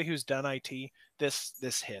somebody who's done IT,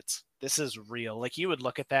 this hits. This is real. Like you would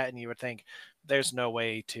look at that and you would think, "There's no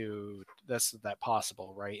way to that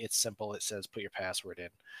possible, right?" It's simple. It says put your password in,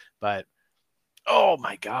 but oh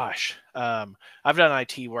my gosh, I've done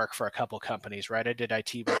IT work for a couple companies, right? I did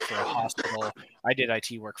IT work for a hospital. I did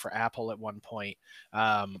IT work for Apple at one point.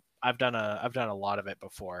 I've done a lot of it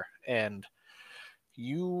before, and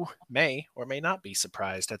you may or may not be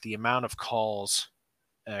surprised at the amount of calls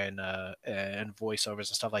and voiceovers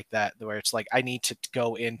and stuff like that, where it's like I need to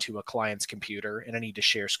go into a client's computer and I need to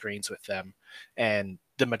share screens with them, and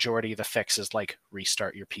the majority of the fix is like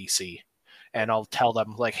restart your PC, and I'll tell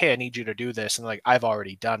them like, "Hey, I need you to do this," and like I've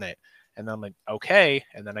already done it. And then I'm like, okay.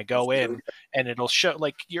 And then I go in and it'll show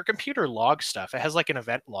like your computer log stuff. It has like an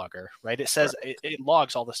event logger, right? It says it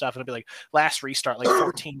logs all the stuff and it'll be like last restart like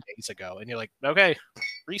 14 days ago. And you're like, okay,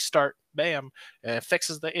 restart, bam. And it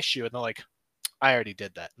fixes the issue. And they're like, I already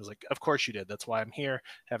did that. I was like, of course you did. That's why I'm here.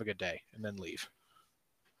 Have a good day. And then leave.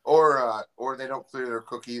 Or they don't clear their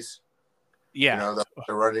cookies. Yeah.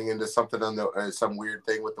 They're running into something on some weird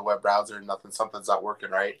thing with the web browser and something's not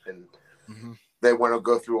working right. And they want to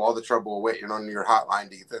go through all the trouble of waiting on your hotline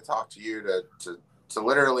to talk to you to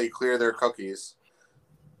literally clear their cookies.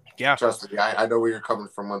 Yeah. Trust me, I know where you're coming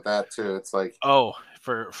from with that too. It's like,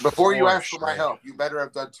 before you ask for my help, you better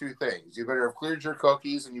have done 2 things. You better have cleared your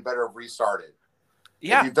cookies and you better have restarted.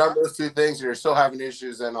 Yeah. If you've done those 2 things and you're still having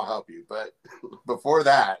issues, then I'll help you. But before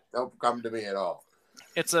that, don't come to me at all.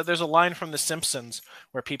 There's a line from The Simpsons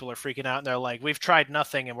where people are freaking out and they're like, "We've tried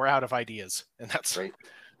nothing and we're out of ideas," and Right.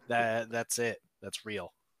 that's it. That's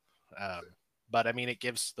real. Um, but I mean, it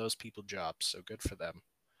gives those people jobs, so good for them.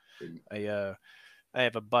 I I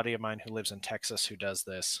have a buddy of mine who lives in Texas who does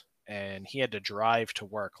this, and he had to drive to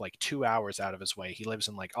work like 2 hours out of his way. He lives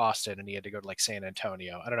in like Austin, and he had to go to like San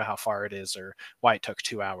Antonio. I don't know how far it is or why it took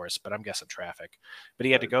 2 hours, but I'm guessing traffic. But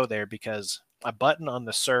he had to go there because a button on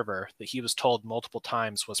the server that he was told multiple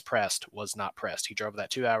times was not pressed. He drove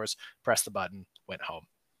that 2 hours, pressed the button, went home.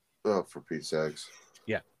 Oh, for Pete's sakes.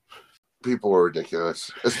 Yeah. People are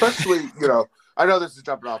ridiculous, especially, I know this is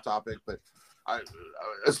jumping off topic, but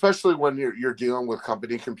especially when you're dealing with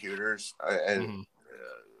company computers and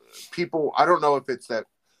people, I don't know if it's that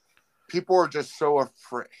people are just so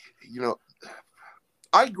afraid,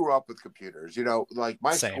 I grew up with computers, like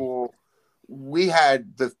my Same. school, we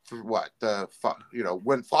had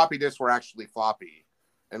when floppy disks were actually floppy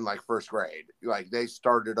in like first grade, like they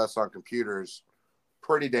started us on computers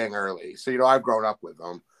pretty dang early. So, I've grown up with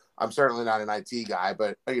them. I'm certainly not an IT guy,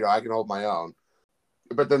 but, I can hold my own.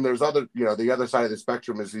 But then there's the other side of the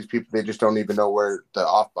spectrum is these people, they just don't even know where the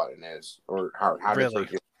off button is or how to turn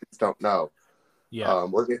it. They just don't know. Yeah.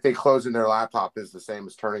 Or if they closing their laptop is the same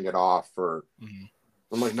as turning it off. I'm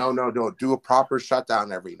like, no, do a proper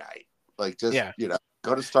shutdown every night. Like, just,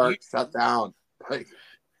 go to start, shut down. Like,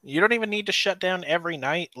 you don't even need to shut down every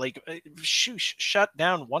night. Like, shut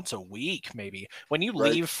down once a week, maybe. When you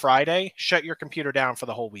leave Friday, shut your computer down for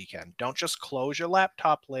the whole weekend. Don't just close your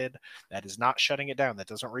laptop lid. That is not shutting it down. That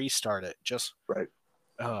doesn't restart it. Just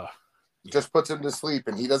just puts him to sleep,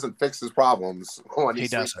 and he doesn't fix his problems when he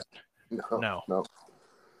doesn't. No.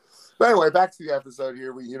 But anyway, back to the episode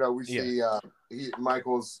here. We see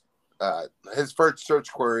Michael's his first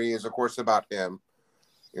search query is of course about him.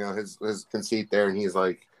 His conceit there, and he's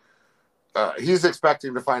like, he's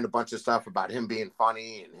expecting to find a bunch of stuff about him being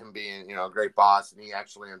funny and him being, a great boss. And he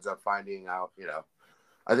actually ends up finding out,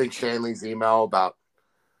 I think Shanley's email about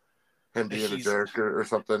him being a jerk or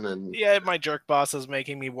something. And my jerk boss is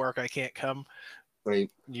making me work. I can't come. Right.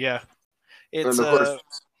 Yeah. It's, and of course,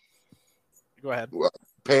 go ahead. Well,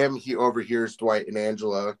 Pam, he overhears Dwight and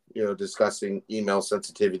Angela, discussing email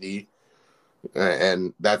sensitivity.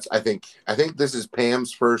 And that's, I think this is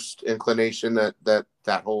Pam's first inclination that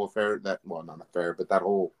whole affair, not affair, but that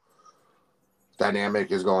whole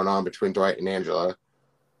dynamic is going on between Dwight and Angela.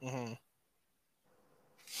 Mm-hmm.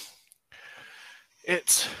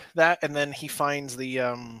 It's that, and then he finds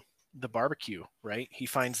the barbecue, right? He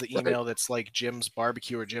finds the email that's like Jim's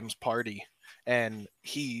barbecue or Jim's party, and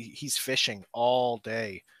he's fishing all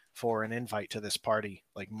day for an invite to this party,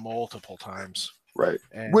 like multiple times. Right.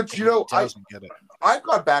 And which, doesn't get it. I've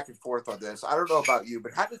gone back and forth on this. I don't know about you,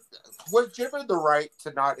 but was Jim in the right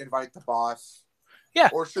to not invite the boss? Yeah.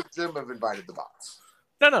 Or should Jim have invited the boss?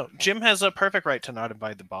 No. Jim has a perfect right to not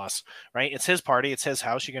invite the boss, right? It's his party. It's his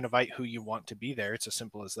house. You can invite who you want to be there. It's as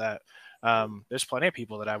simple as that. There's plenty of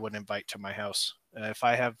people that I wouldn't invite to my house. If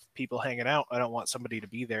I have people hanging out, I don't want somebody to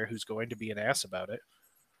be there who's going to be an ass about it.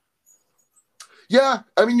 Yeah,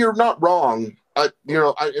 I mean, you're not wrong.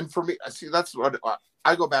 And for me, I see that's what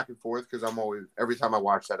I go back and forth because I'm always, every time I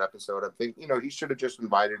watch that episode, I'm thinking, he should have just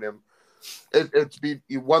invited him. It's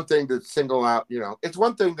one thing to single out, it's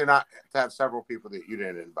one thing to have several people that you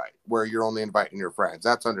didn't invite, where you're only inviting your friends.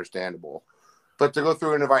 That's understandable. But to go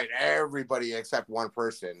through and invite everybody except one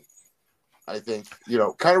person, I think,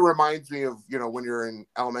 kind of reminds me of, when you're in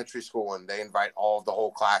elementary school and they invite all of the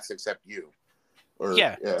whole class except you.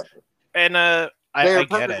 Yeah. And they are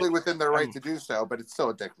perfectly within their right to do so, but it's still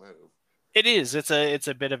a dick move. It is. It's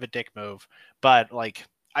a bit of a dick move, but like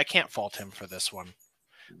I can't fault him for this one.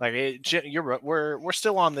 Like we're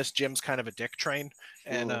still on this Jim's kind of a dick train,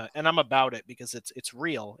 and I'm about it because it's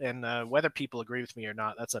real, and whether people agree with me or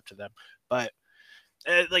not, that's up to them. But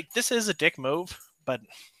like this is a dick move, but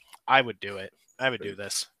I would do it. I would do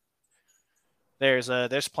this.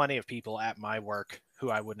 There's plenty of people at my work who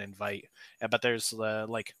I wouldn't invite, but there's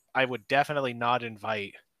I would definitely not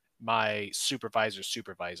invite my supervisor's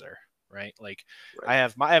supervisor, right? Like I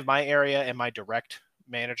have my area and my direct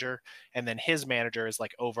manager, and then his manager is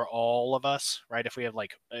like over all of us, right? If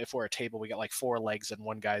we're a table, we got like 4 legs and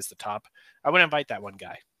one guy's the top. I wouldn't invite that one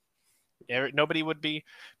guy. People would be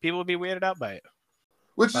weirded out by it.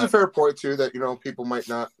 Which is a fair point too, that, people might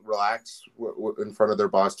not relax in front of their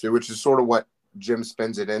boss too, which is sort of what Jim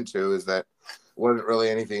spins it into, is that it wasn't really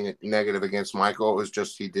anything negative against Michael. It was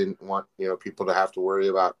just he didn't want, people to have to worry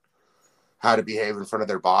about how to behave in front of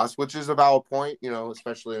their boss, which is a valid point,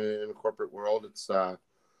 especially in the corporate world. It's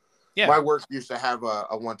my work used to have a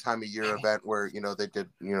one time a year event where, they did,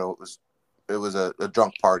 it a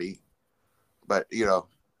drunk party. But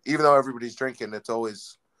even though everybody's drinking, it's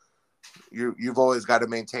always you've always got to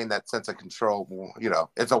maintain that sense of control.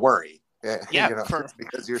 It's a worry. Yeah,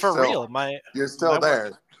 because you're for still real. you're still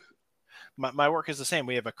there. My work is the same.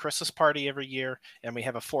 We have a Christmas party every year, and we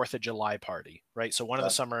have a 4th of July party, right? So one in the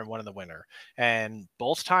summer and one in the winter. And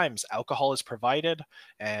both times alcohol is provided,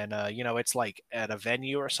 and it's like at a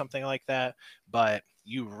venue or something like that. But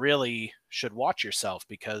you really should watch yourself,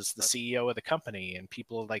 because the CEO of the company and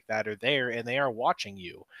people like that are there, and they are watching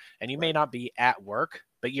you. And you may not be at work,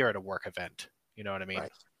 but you're at a work event. You know what I mean?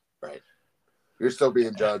 Right. You're still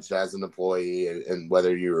being judged as an employee, and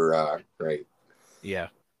whether you're right. Yeah.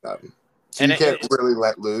 So you can't really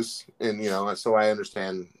let loose, and so I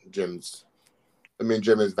understand Jim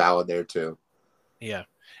is valid there too. Yeah.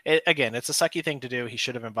 Again, it's a sucky thing to do. He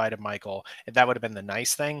should have invited Michael. That would have been the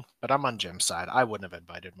nice thing, but I'm on Jim's side. I wouldn't have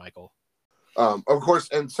invited Michael. Of course,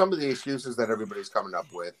 and some of the excuses that everybody's coming up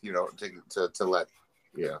with, to let,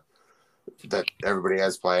 that everybody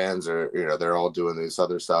has plans, or, they're all doing this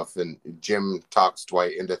other stuff. And Jim talks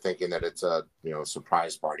Dwight into thinking that it's a,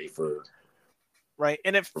 surprise party for. Right.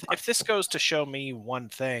 And if this goes to show me one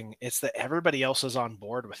thing, it's that everybody else is on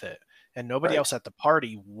board with it, and nobody else at the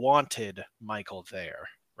party wanted Michael there.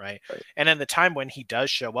 Right. And then the time when he does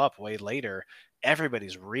show up way later,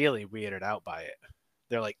 everybody's really weirded out by it.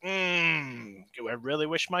 They're like, I really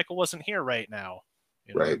wish Michael wasn't here right now.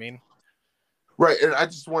 You know what I mean? Right. And I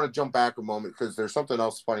just want to jump back a moment, because there's something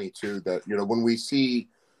else funny too, that, when we see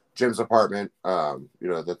Jim's apartment,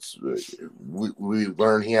 that's we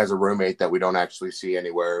learn he has a roommate that we don't actually see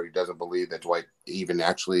anywhere. He doesn't believe that Dwight even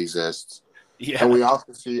actually exists. Yeah. And we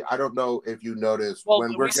also see, I don't know if you noticed,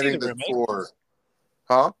 when we're getting the tour.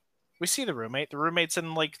 Huh? We see the roommate. The roommate's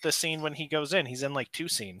in like the scene when he goes in. He's in like 2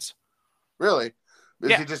 scenes. Really?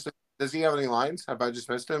 Does he have any lines? Have I just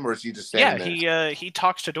missed him, or is he just standing there? He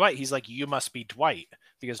talks to Dwight. He's like, "You must be Dwight,"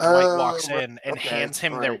 because Dwight walks in and hands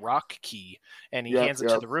him their rock key, and he hands it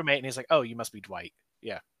to the roommate, and he's like, "Oh, you must be Dwight."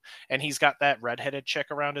 Yeah, and he's got that redheaded chick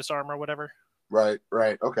around his arm or whatever. Right.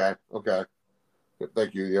 Okay.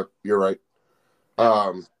 Thank you. Yep, you're right.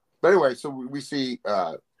 But anyway, so we see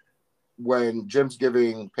when Jim's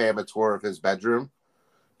giving Pam a tour of his bedroom.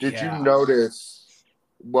 Did you notice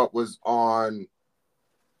what was on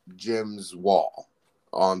Jim's wall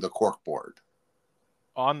on the corkboard?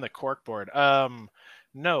 On the corkboard?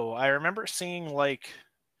 No, I remember seeing like,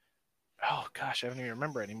 oh gosh, I don't even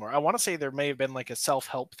remember anymore. I want to say there may have been like a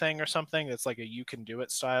self-help thing or something that's like a "you can do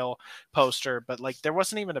it" style poster, but like there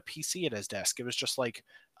wasn't even a PC at his desk. It was just like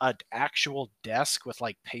an actual desk with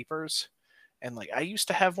like papers. And like I used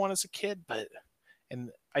to have one as a kid, and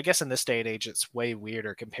I guess in this day and age it's way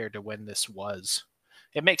weirder compared to when this was.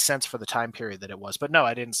 It makes sense for the time period that it was, but no,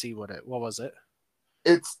 I didn't see what was it?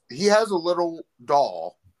 He has a little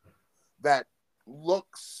doll that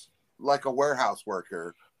looks like a warehouse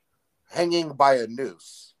worker hanging by a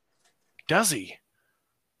noose. Does he?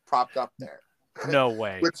 Propped up there. No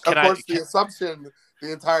way. Which, of course, the assumption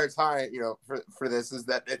the entire time, for this is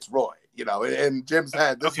that it's Roy, in Jim's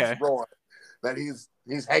head, this is Roy, that he's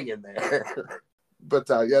hanging there. But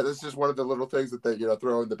this is just one of the little things that they,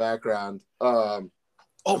 throw in the background.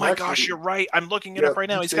 Oh my gosh, you're right. I'm looking it up right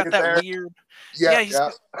now. He's got that weird.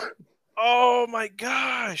 Yeah. Oh my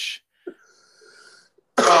gosh.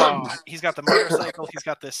 Oh, he's got the motorcycle. He's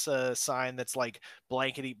got this sign that's like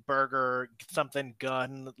blankety burger something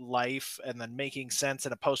gun life, and then making sense,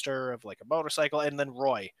 and a poster of like a motorcycle, and then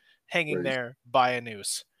Roy hanging there by a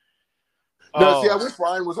noose. No, see, I wish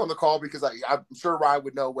Ryan was on the call, because I'm sure Ryan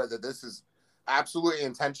would know whether this is absolutely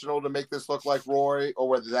intentional to make this look like Roy, or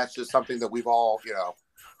whether that's just something that we've all,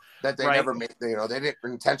 that they never made. They didn't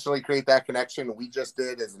intentionally create that connection. We just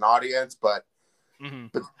did as an audience, but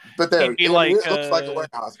there, it looks like a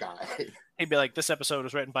warehouse guy. He'd be like, this episode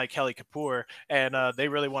was written by Kelly Kapoor, and they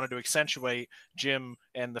really wanted to accentuate Jim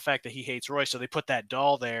and the fact that he hates Roy, so they put that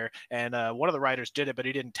doll there, and one of the writers did it, but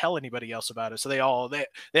he didn't tell anybody else about it, so they all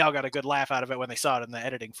got a good laugh out of it when they saw it in the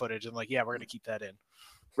editing footage, and like, yeah, we're going to keep that in.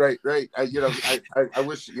 Right. I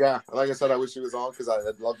wish, like I said, I wish he was on, because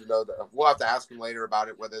I'd love to know that. We'll have to ask him later about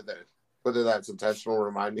it, whether that's intentional.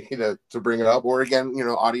 Remind me to bring it up, or again,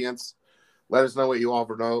 audience, let us know what you all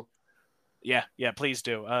know. Yeah, please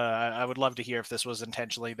do. I would love to hear if this was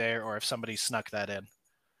intentionally there, or if somebody snuck that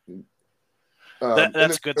in.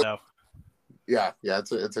 That's good though. Yeah,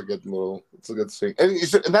 it's a good thing,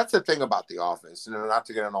 and that's the thing about The Office. Not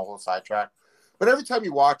to get on a whole sidetrack, but every time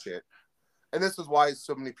you watch it. And this is why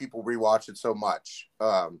so many people rewatch it so much.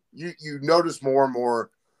 You notice more and more.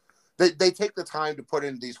 They take the time to put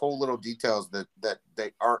in these whole little details that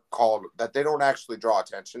they aren't called, that they don't actually draw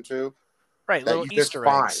attention to. Right, that little you just Easter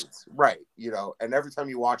find, eggs. right? You know, and every time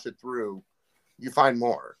you watch it through, you find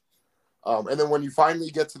more. And then when you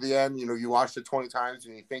finally get to the end, you know, you watched it 20 times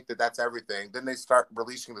and you think that that's everything. Then they start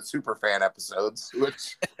releasing the super fan episodes,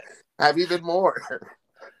 which have even more.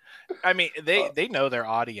 I mean, they know their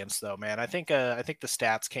audience though, man. I think the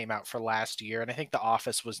stats came out for last year, and I think The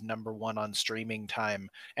Office was #1 on streaming time,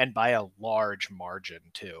 and by a large margin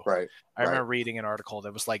too. Right. I remember reading an article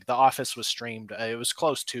that was like The Office was streamed. It was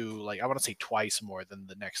close to, like, I want to say twice more than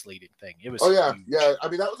the next leading thing. It was huge. Yeah. I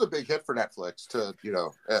mean, that was a big hit for Netflix. To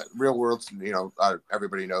Real World. You know,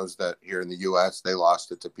 everybody knows that here in the U.S. they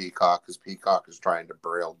lost it to Peacock because Peacock is trying to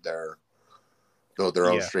build their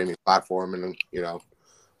own streaming platform, and you know,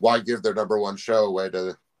 why give their #1 show away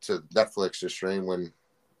to Netflix to stream when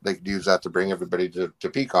they could use that to bring everybody to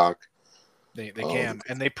Peacock? They can,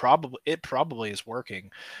 and it probably is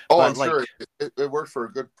working. Oh, but I'm sure it worked for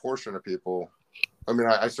a good portion of people. I mean,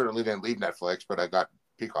 I certainly didn't leave Netflix, but I got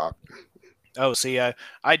Peacock. Oh, see,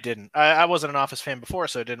 I didn't. I wasn't an Office fan before,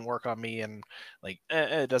 so it didn't work on me, and like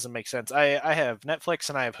it doesn't make sense. I have Netflix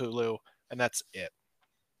and I have Hulu, and that's it.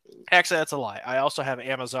 Actually, that's a lie. I also have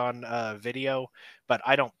Amazon Video, but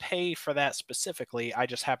I don't pay for that specifically. I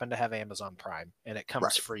just happen to have Amazon Prime, and it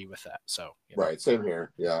comes free with that. So, Right, same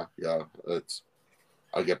here. Yeah.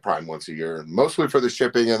 I get Prime once a year, mostly for the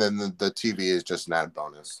shipping, and then the TV is just an added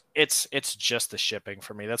bonus. It's just the shipping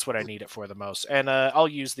for me. That's what I need it for the most. And I'll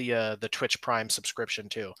use the Twitch Prime subscription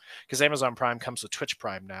too, because Amazon Prime comes with Twitch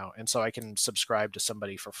Prime now, and so I can subscribe to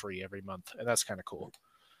somebody for free every month, and that's kind of cool.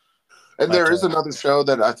 And there is another show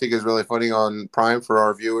that I think is really funny on Prime for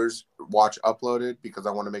our viewers. Watch Uploaded, because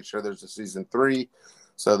I want to make sure there's a season 3.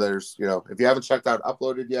 So there's, if you haven't checked out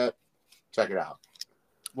Uploaded yet, check it out.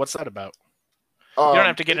 What's that about? You don't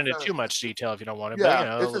have to get into too much detail if you don't want to.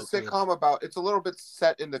 Yeah, but, it's a sitcom about. It's a little bit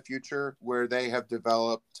set in the future where they have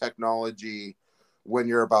developed technology. When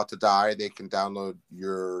you're about to die, they can download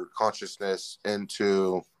your consciousness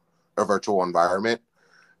into a virtual environment.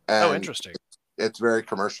 And interesting. It's very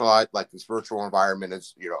commercialized. Like, this virtual environment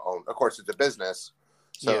is, owned. Of course, it's a business.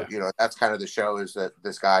 So, that's kind of the show, is that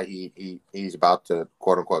this guy, he's about to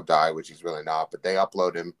quote unquote die, which he's really not, but they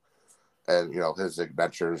upload him and, his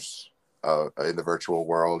adventures in the virtual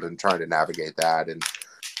world and trying to navigate that. And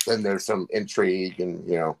then there's some intrigue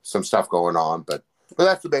and, some stuff going on, but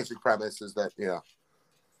that's the basic premise, is that,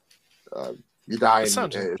 you die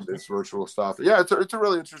in this virtual stuff. Yeah, it's a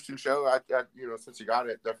really interesting show. I since you got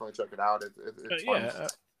it, definitely check it out. It's fun.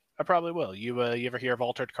 I probably will. You ever hear of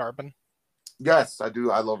Altered Carbon? Yes, I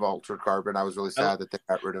do. I love Altered Carbon. I was really sad that they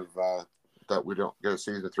got rid of that. We don't get a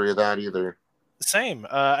season 3 of that either. Same.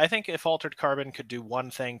 I think if Altered Carbon could do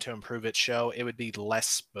one thing to improve its show, it would be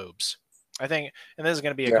less boobs. I think, and this is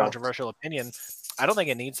going to be a controversial opinion, I don't think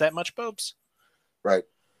it needs that much boobs. Right.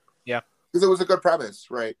 Yeah. Because it was a good premise,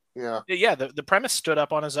 right? Yeah. Yeah, the premise stood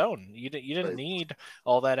up on its own. You didn't need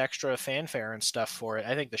all that extra fanfare and stuff for it.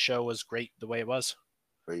 I think the show was great the way it was.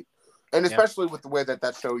 Right. And especially with the way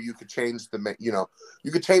that show, you could change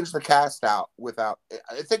you could change the cast out without.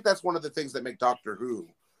 I think that's one of the things that make Doctor Who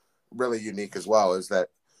really unique as well, is that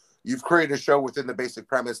you've created a show within the basic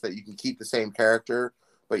premise that you can keep the same character,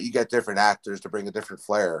 but you get different actors to bring a different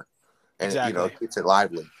flair, and it keeps it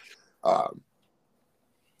lively.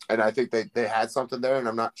 And I think they had something there, and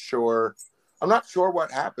I'm not sure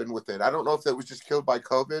what happened with it. I don't know if it was just killed by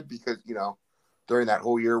COVID, because during that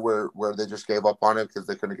whole year where they just gave up on it because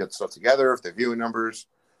they couldn't get stuff together, if the viewing numbers,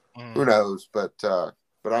 who knows? But I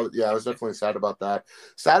was definitely sad about that.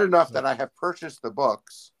 Sad enough that I have purchased the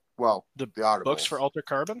books. Well, the audibles. Books for Altered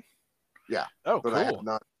Carbon? Yeah. Oh, but cool. I have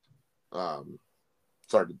not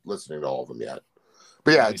started listening to all of them yet.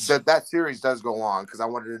 But yeah, that series does go on, because I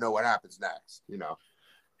wanted to know what happens next,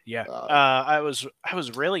 Yeah, I was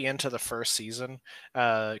really into the first season.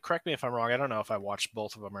 Correct me if I'm wrong. I don't know if I watched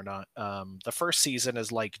both of them or not. The first season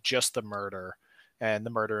is like just the murder and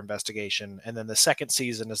the murder investigation, and then the second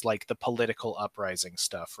season is like the political uprising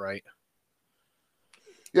stuff, right?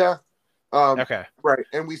 Yeah. Okay. Right,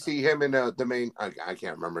 and we see him in the main. I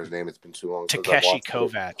can't remember his name. It's been too long. Takeshi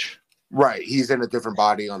Kovacs. Right, he's in a different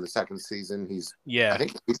body on the second season. I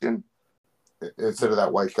think he's in. Instead of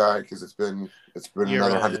that white guy, because it's been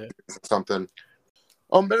another 100 years or something.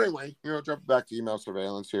 But anyway, jumping back to email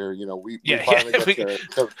surveillance here. We finally get there.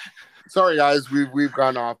 So, sorry guys, we've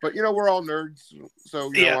gone off, but we're all nerds,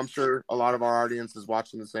 so I'm sure a lot of our audience is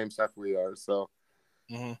watching the same stuff we are. So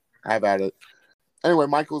have at it. Anyway,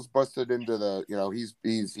 Michael's busted into the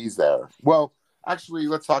he's there. Well, actually,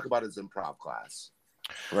 let's talk about his improv class.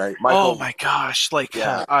 Right, Michael. Oh my gosh!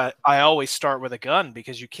 I always start with a gun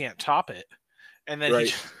because you can't top it. And then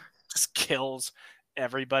he just kills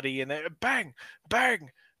everybody, and then bang,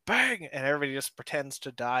 bang, bang, and everybody just pretends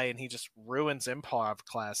to die, and he just ruins improv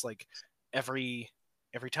class like every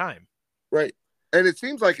time. Right. And it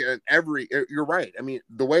seems like you're right. I mean,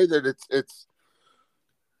 the way that it's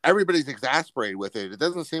everybody's exasperated with it. It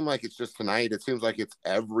doesn't seem like it's just tonight. It seems like it's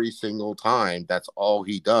every single time. That's all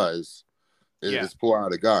he does is pull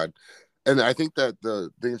out a gun. And I think that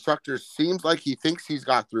the instructor seems like he thinks he's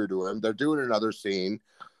got through to him. They're doing another scene.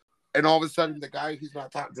 And all of a sudden, the guy who's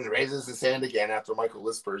not talking just raises his hand again after Michael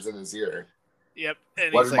whispers in his ear. Yep.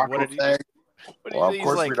 And What he's did like, Michael say? Well, of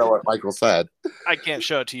course like, we know what Michael said. I can't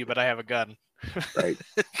show it to you, but I have a gun. Right.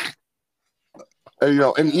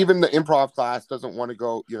 And even the improv class doesn't want to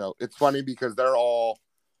go, it's funny because they're all,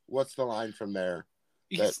 what's the line from there?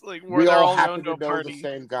 He's like, we all happen to know party. The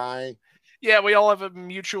same guy. Yeah, we all have a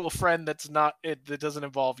mutual friend that doesn't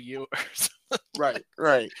involve you. Right.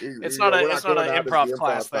 It's not an improv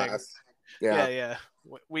class thing. Yeah.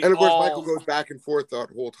 And of course, Michael goes back and forth the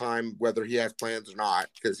whole time whether he has plans or not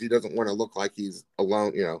because he doesn't want to look like he's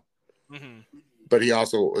alone, Mm-hmm. But he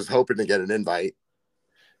also was hoping to get an invite.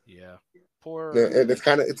 Yeah. Poor. And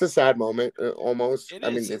it's a sad moment almost.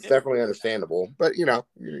 It's definitely understandable, but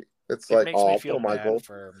it's like, makes me feel Michael. bad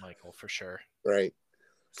for Michael for sure. Right.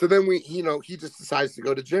 So then he just decides to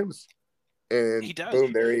go to Jim's, and he does.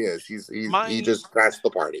 Boom, there he is. He just crashed the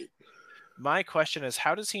party. My question is,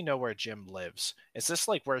 how does he know where Jim lives? Is this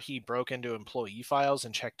like where he broke into employee files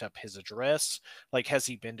and checked up his address? Like, has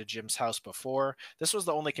he been to Jim's house before? This was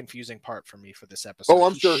the only confusing part for me for this episode. Oh,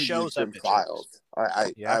 I'm sure he shows up Jim's files.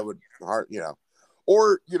 I would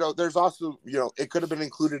or there's also it could have been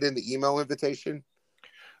included in the email invitation.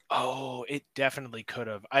 Oh, it definitely could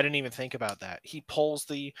have. I didn't even think about that. He pulls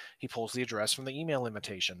the address from the email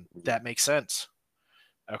invitation. That makes sense.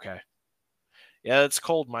 Okay. Yeah, it's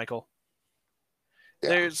cold, Michael. Yeah.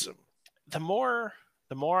 There's the more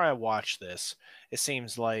I watch this, it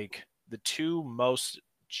seems like the two most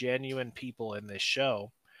genuine people in this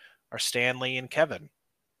show are Stanley and Kevin.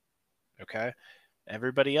 Okay?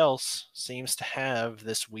 Everybody else seems to have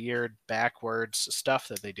this weird backwards stuff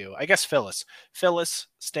that they do. I guess Phyllis,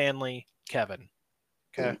 Stanley, Kevin.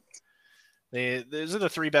 Okay. These are the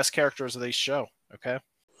three best characters of this show. Okay.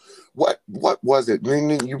 What was it? I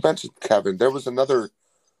mean, you mentioned Kevin. There was another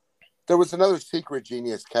secret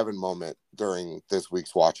genius Kevin moment during this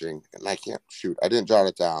week's watching, and I didn't jot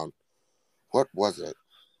it down. What was it?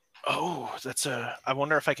 Oh, I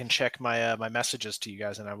wonder if I can check my my messages to you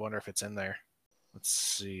guys, and I wonder if it's in there. Let's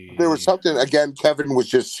see. There was something, again, Kevin was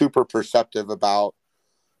just super perceptive about,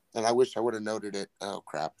 and I wish I would have noted it. Oh,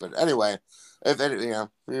 crap. But anyway, when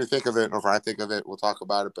you think of it, or if I think of it, we'll talk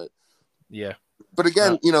about it. But yeah. But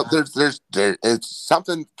again, there's it's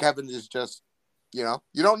something Kevin is just, you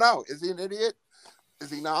don't know. Is he an idiot?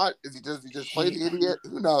 Is he not? Does he just play the idiot?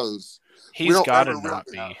 Who knows? He's got to not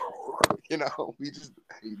be.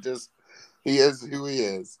 He is who he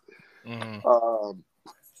is. Mm-hmm.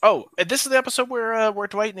 Oh, this is the episode where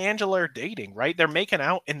Dwight and Angela are dating, right? They're making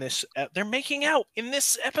out in this. They're making out in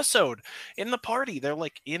this episode in the party. They're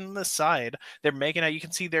like in the side. They're making out. You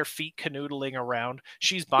can see their feet canoodling around.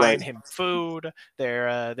 She's buying him food.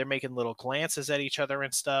 They're making little glances at each other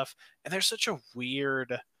and stuff. And they're such a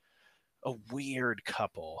weird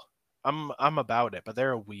couple. I'm about it, but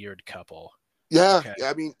they're a weird couple. Yeah, okay.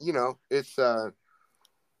 I mean, it's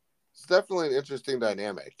definitely an interesting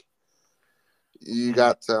dynamic. You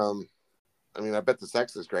got I bet the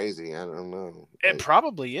sex is crazy. I don't know. It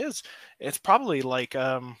probably is. It's probably like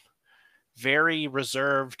very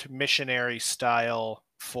reserved missionary style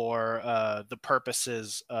for the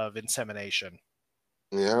purposes of insemination.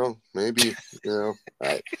 Yeah, maybe.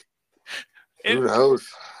 Who knows?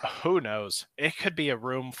 Who knows? It could be a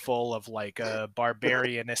room full of like a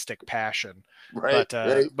barbarianistic passion, right?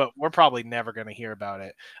 But we're probably never going to hear about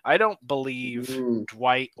it. I don't believe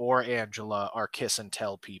Dwight or Angela are kiss and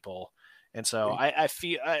tell people, and so I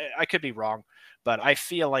feel I could be wrong, but I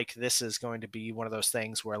feel like this is going to be one of those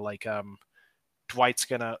things where like Dwight's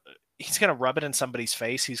he's gonna rub it in somebody's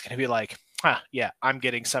face. He's gonna be like, yeah, I'm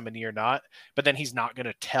getting some and you're not. But then he's not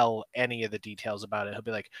gonna tell any of the details about it. He'll be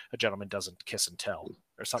like, a gentleman doesn't kiss and tell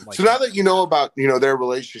or something like that. So now that you know about, their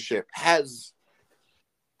relationship, have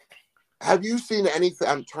you seen anything?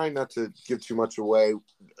 I'm trying not to give too much away.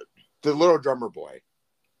 The Little Drummer Boy.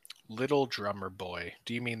 Little Drummer Boy.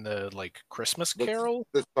 Do you mean the like Christmas Carol?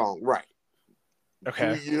 The song, right.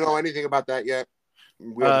 Okay. Do you know anything about that yet?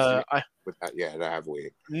 We haven't seen with that yet, have we?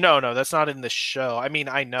 No, that's not in the show. I mean,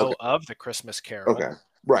 I know of the Christmas Carol. Okay,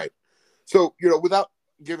 right. So, without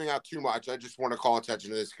giving out too much, I just want to call attention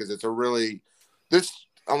to this because it's a really this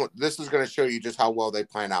is going to show you just how well they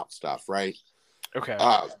plan out stuff, right? Okay.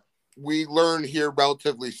 We learn here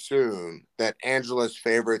relatively soon that Angela's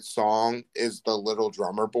favorite song is The Little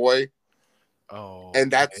Drummer Boy. Oh. And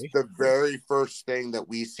that's Okay. the very first thing that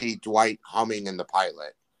we see Dwight humming in the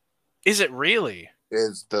pilot. Is it really?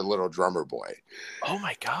 Is The Little Drummer Boy. Oh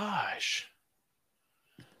my gosh.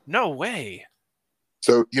 No way.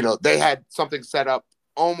 So, they had something set up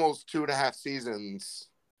almost 2.5 seasons.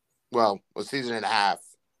 Well, a season and a half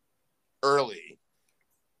early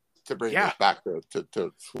to bring this back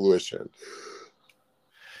to fruition.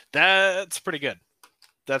 That's pretty good.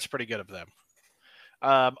 That's pretty good of them.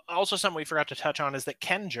 Also, something we forgot to touch on is that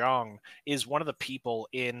Ken Jeong is one of the people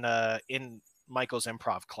in Michael's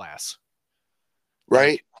improv class.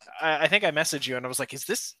 Right. Like, I think I messaged you and I was like, is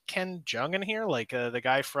this Ken Jeong in here? Like the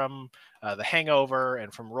guy from The Hangover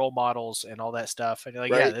and from Role Models and all that stuff. And you're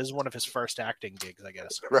like, yeah, this is one of his first acting gigs, I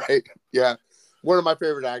guess. Right. Yeah. One of my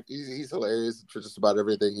favorite actors. He's hilarious for just about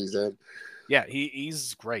everything he's in. Yeah,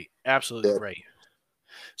 he's great. Absolutely great.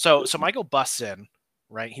 So Michael busts in,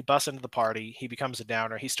 right? He busts into the party. He becomes a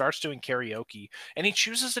downer. He starts doing karaoke and he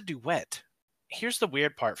chooses a duet. Here's the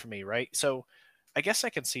weird part for me, right? So I guess I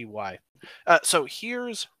can see why. So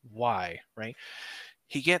here's why, right?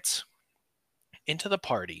 He gets into the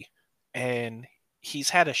party and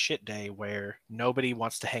he's had a shit day where nobody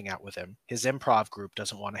wants to hang out with him. His improv group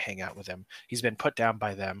doesn't want to hang out with him. He's been put down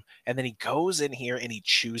by them. And then he goes in here and he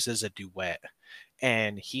chooses a duet.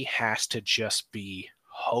 And he has to just be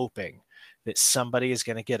hoping that somebody is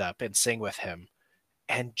going to get up and sing with him.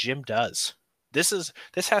 And Jim does. This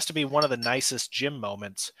has to be one of the nicest Jim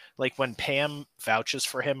moments. Like when Pam vouches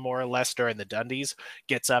for him more or less during the Dundies,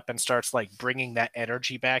 gets up and starts like bringing that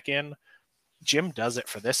energy back in. Jim does it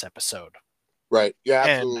for this episode. Right. Yeah,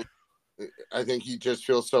 absolutely. And I think he just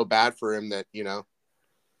feels so bad for him that,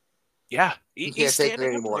 yeah, he can't take it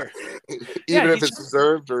anymore. Even if it's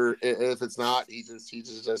deserved or if it's not, he just see,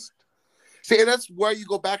 and that's why you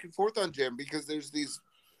go back and forth on Jim, because there's these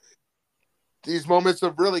moments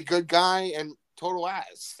of really good guy and total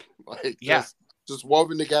ass, like just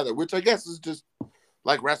woven together, which I guess is just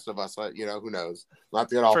like rest of us, who knows? Not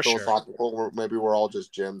to get all philosophical. Sure. Maybe we're all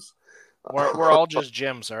just Jims. We're all just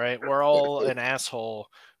Jims, all right. We're all an asshole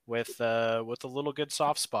with a little good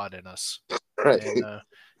soft spot in us. Right. And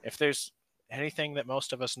if there's anything that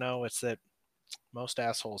most of us know, it's that most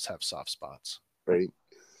assholes have soft spots. Right.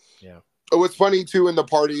 Yeah. What's funny too in the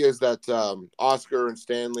party is that Oscar and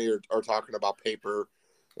Stanley are talking about paper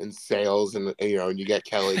and sales, and and you get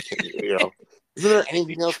Kelly. Isn't there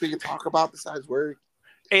anything else we can talk about besides work?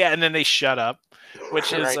 Yeah, and then they shut up,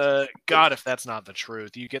 which is God, if that's not the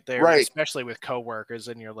truth. You get there, especially with coworkers,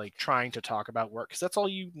 and you're like trying to talk about work because that's all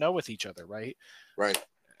you know with each other, right? Right.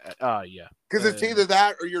 Yeah. Because it's either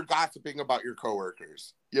that or you're gossiping about your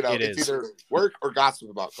coworkers. It's either work or gossip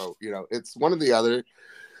about it's one or the other.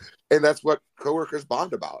 And that's what coworkers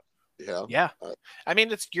bond about. Yeah. I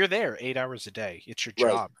mean, you're there 8 hours a day. It's your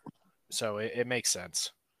job. Right. So it makes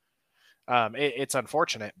sense. It's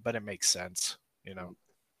unfortunate, but it makes sense, And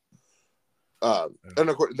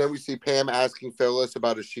of course, then we see Pam asking Phyllis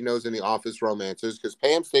about if she knows any office romances, because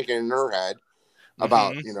Pam's thinking in her head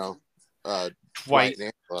about, Dwight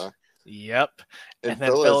and Angela. Yep. And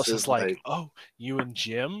then Phyllis is like, oh, you and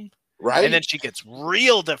Jim? Right. And then she gets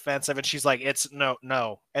real defensive and she's like, it's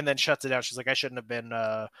no. And then shuts it down. She's like, I shouldn't have been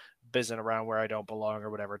bizzing around where I don't belong or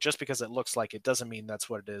whatever. Just because it looks like it doesn't mean that's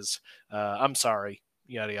what it is. I'm sorry.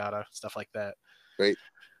 Yada, yada. Stuff like that. Right.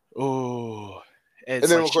 Oh. And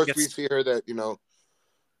then, of course, we see her that,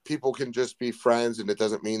 people can just be friends and it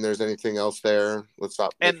doesn't mean there's anything else there. Let's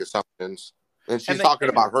not make assumptions. And she's talking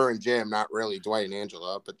about her and Jim, not really Dwight and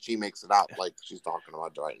Angela, but she makes it out like she's talking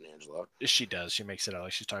about Dwight and Angela. She does. She makes it out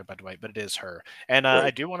like she's talking about Dwight, but it is her. And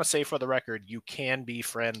I do want to say for the record, you can be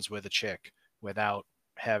friends with a chick without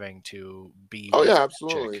having to be. Oh, yeah,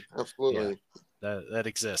 absolutely. Absolutely. Yeah, that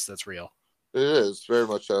exists. That's real. It is very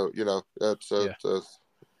much so. That's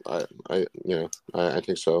I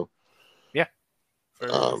think so. Yeah.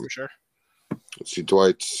 For sure. Let's see,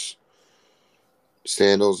 Dwight's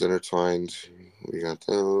sandals intertwined. We got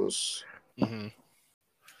those. Mm-hmm.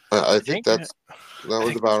 I think that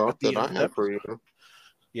was about all that I have for you.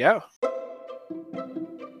 Yeah.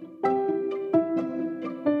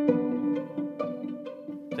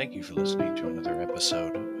 Thank you for listening to another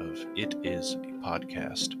episode of It Is a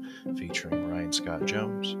Podcast featuring Ryan Scott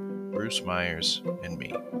Jones, Bruce Myers, and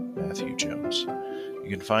me, Matthew Jones. You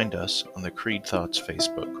can find us on the Creed Thoughts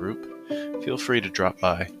Facebook group. Feel free to drop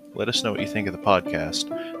by, let us know what you think of the podcast,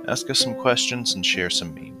 ask us some questions, and share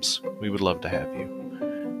some memes. We would love to have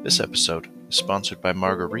you. This episode is sponsored by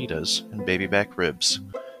Margaritas and Baby Back Ribs,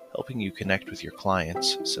 helping you connect with your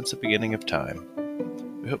clients since the beginning of time.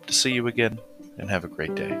 We hope to see you again, and have a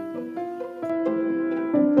great day.